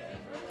 Tuck?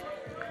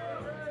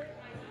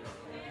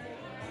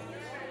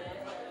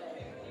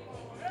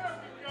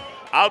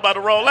 I was about to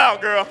roll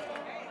out, girl.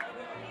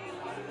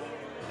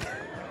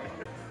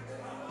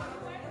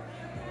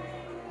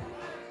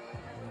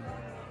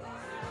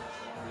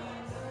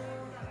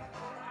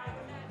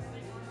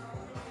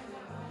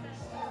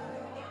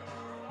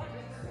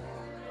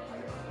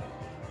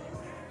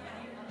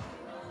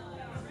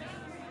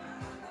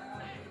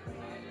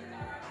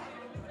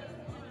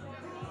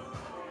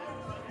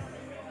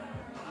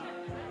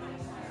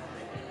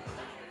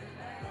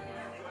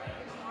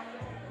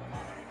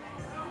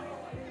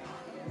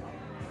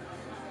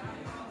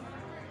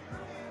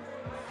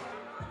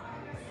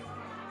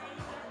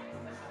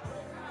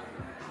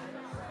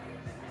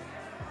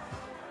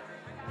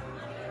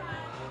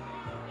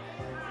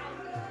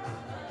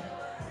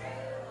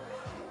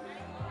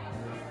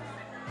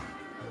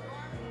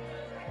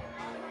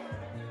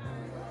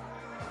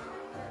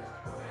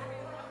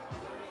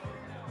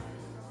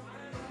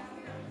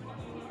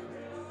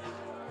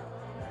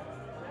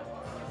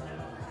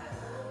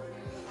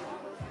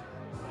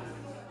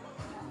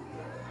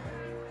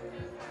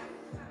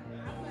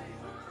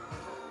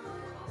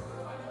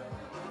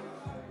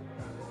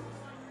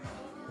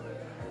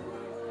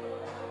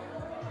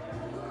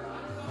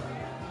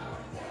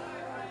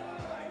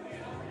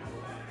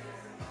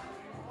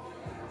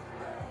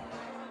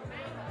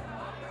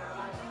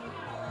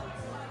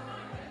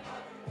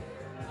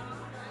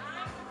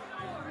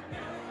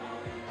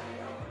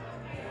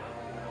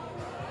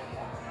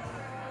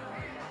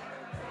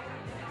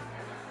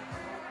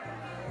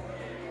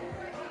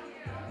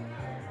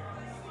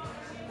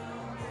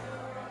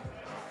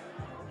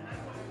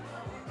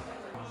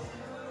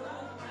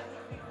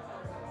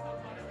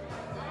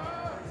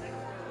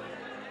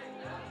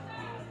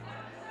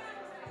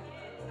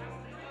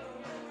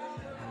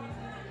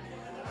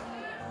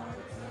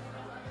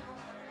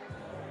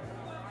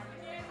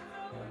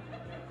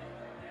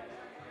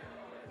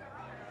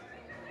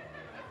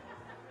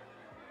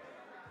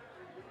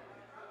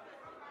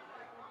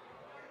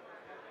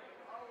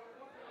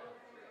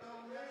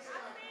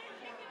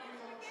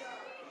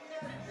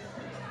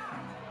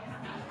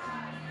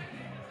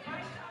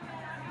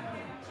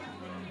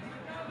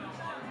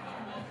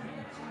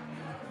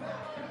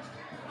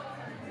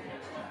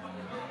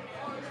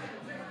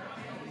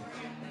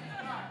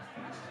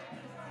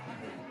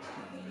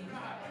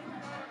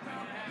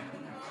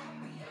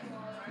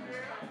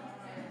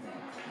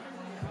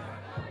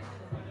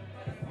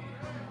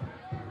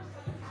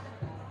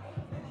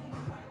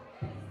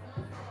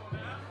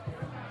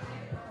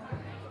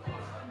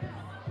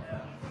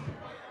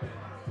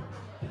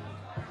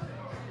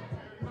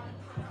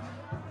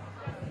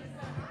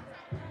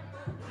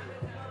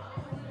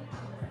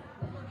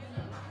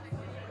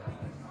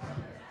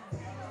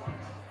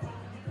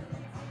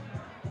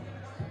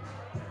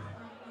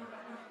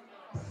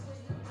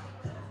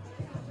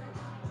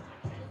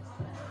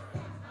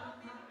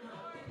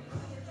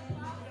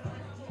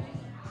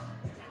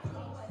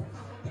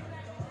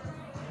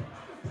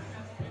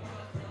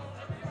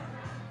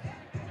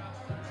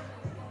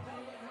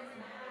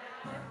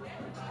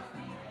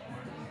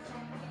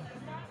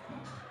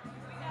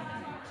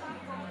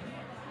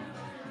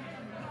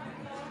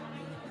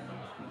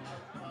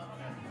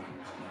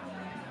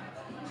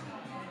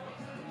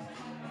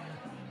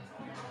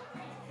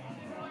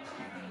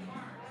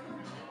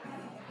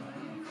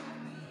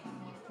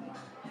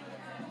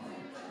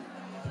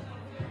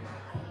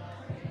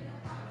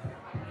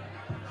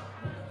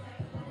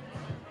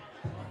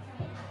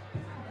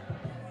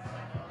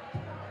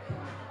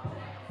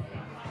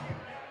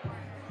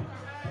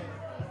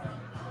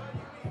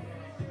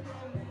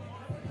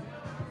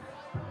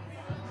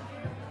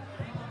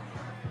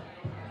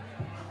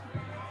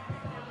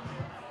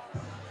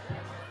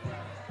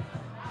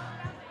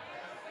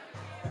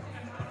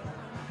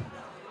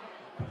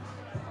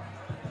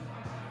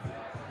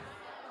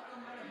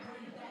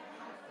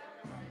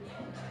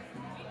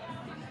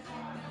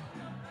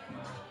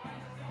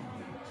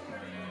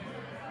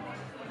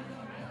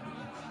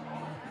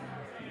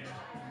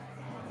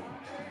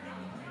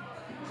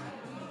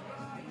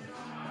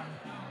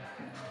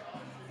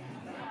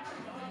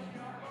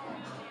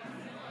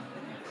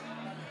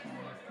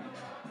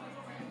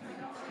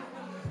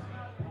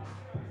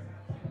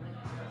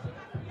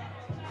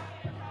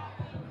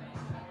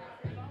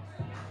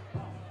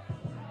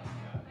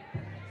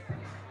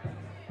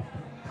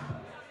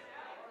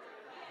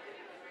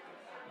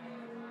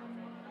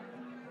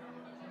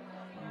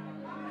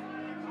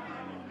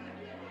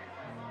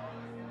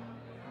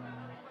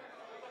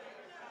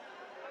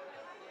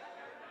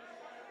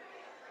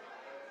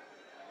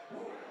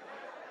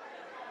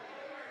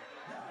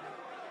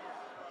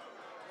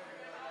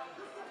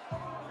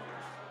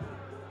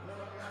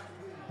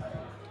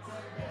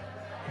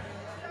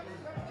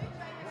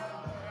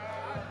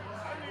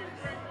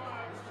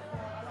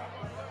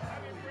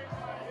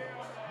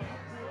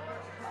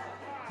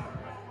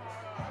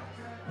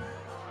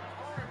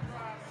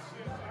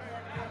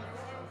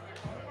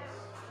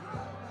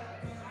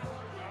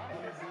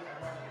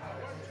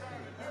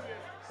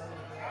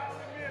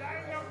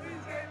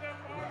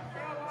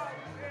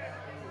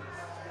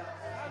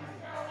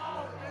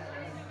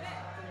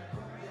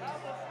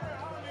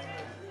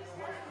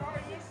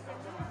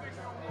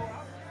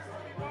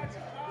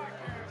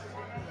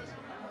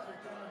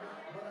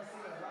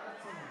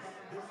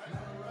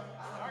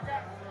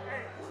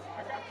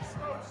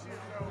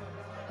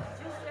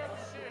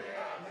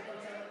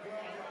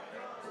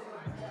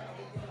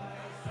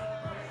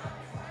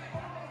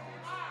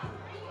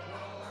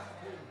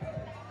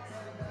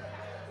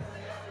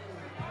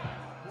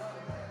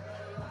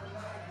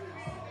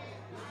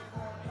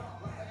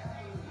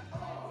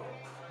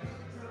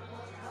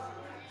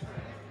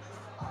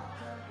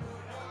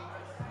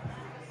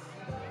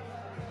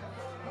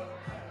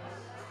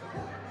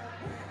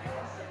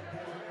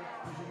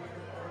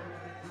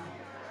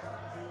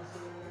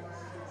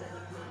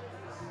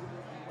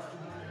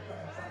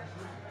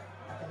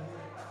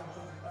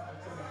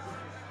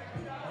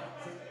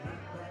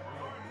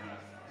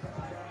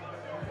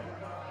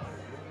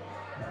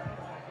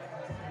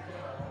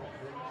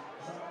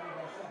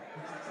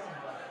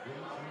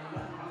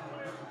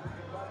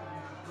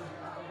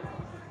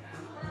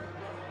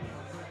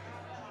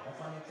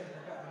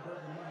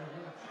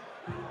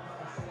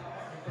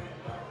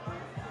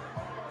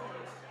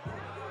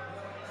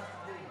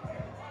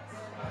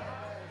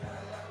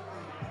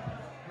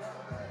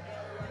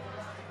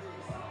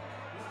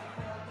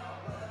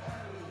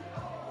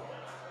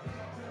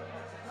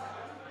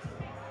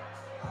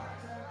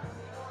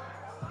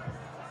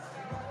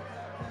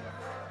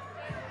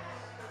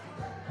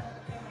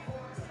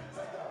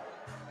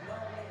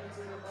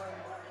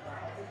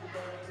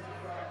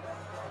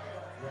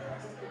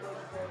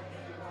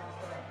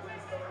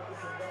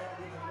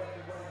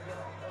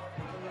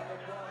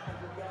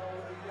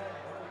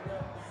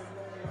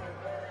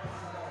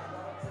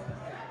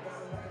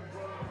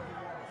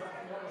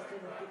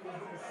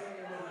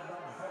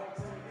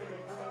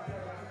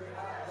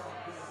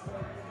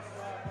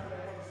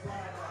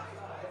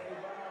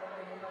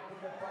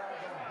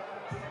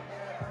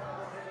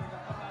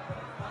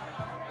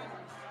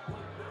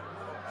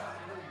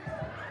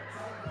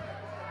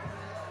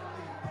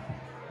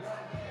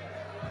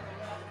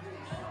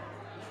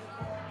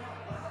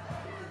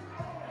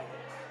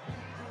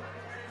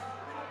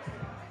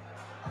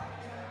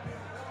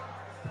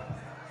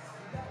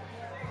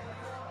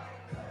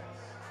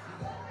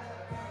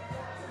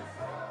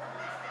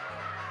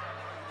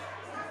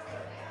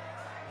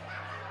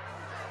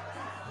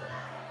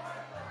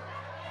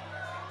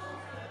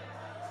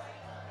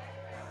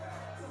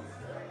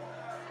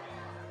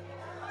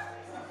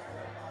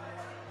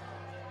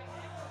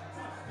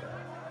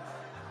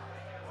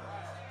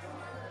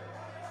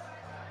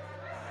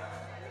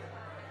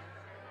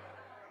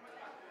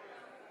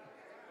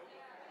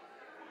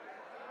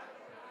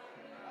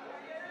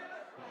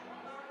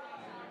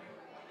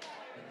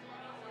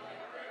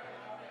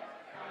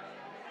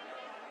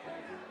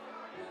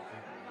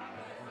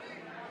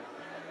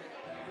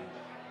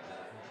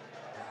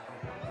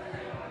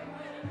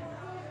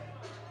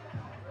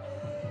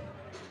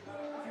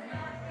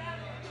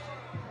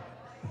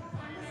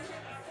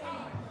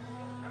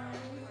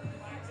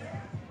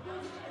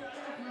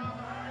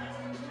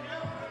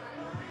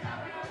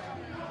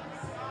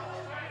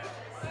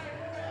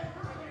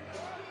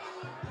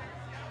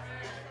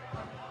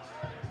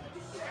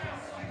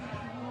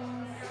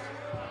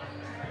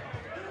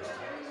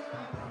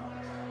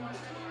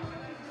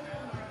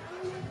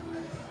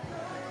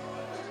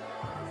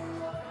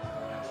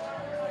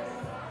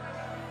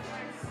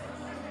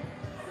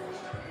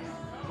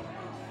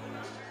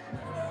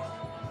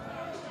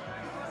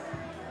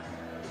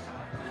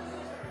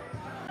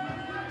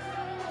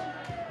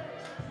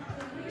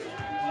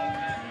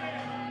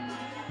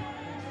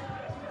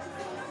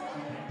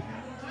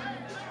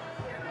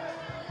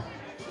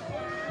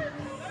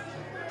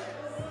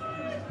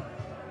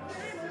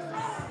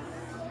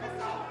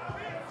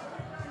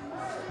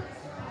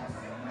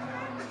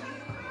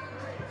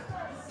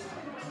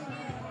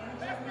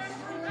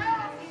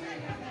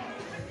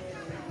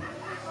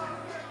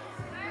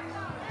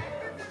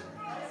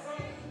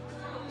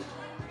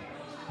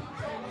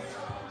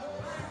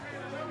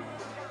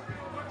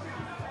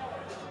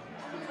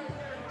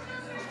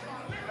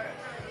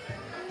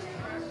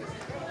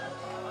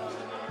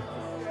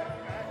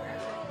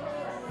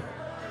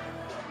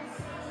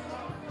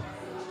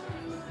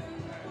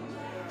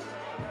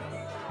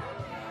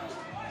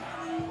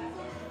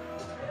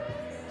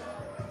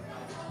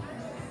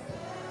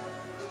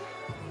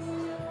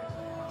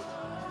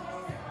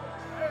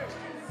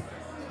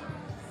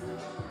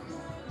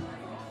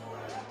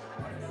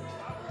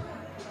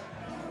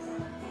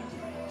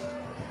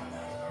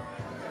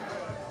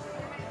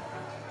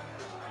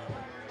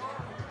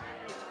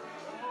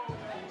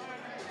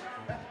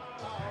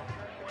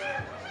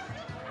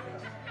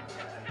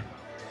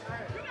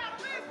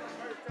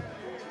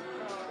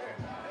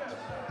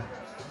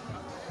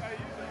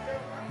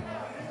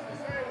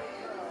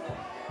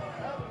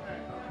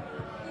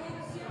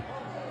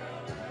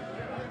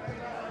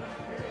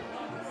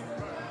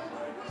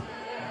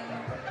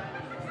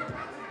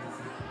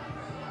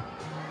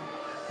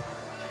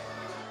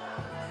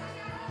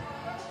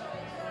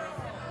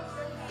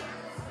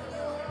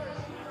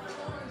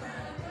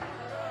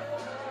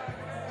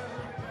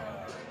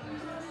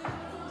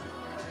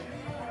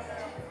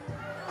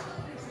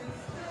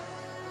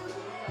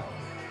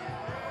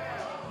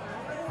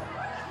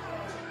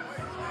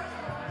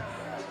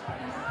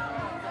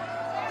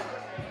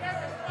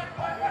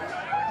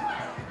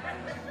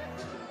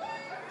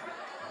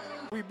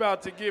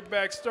 about to get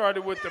back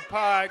started with the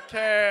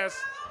podcast.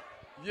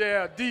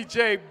 Yeah,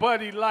 DJ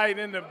Buddy Light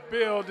in the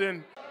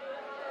building.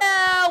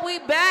 Well, we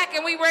back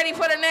and we ready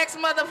for the next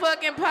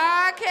motherfucking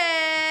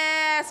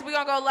podcast. We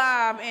gonna go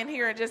live in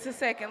here in just a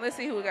second. Let's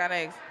see who we got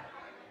next.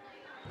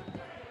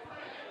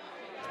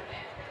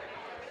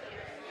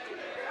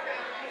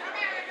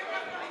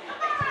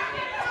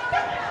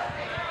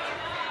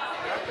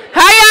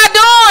 How y'all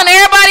doing?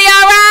 Everybody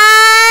all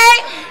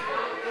right?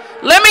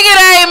 Let me get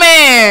an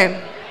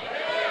amen.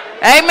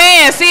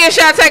 Amen. See a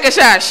shot, take a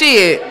shot.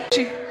 Shit.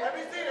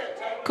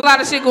 A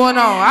lot of shit going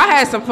on. I had some fun.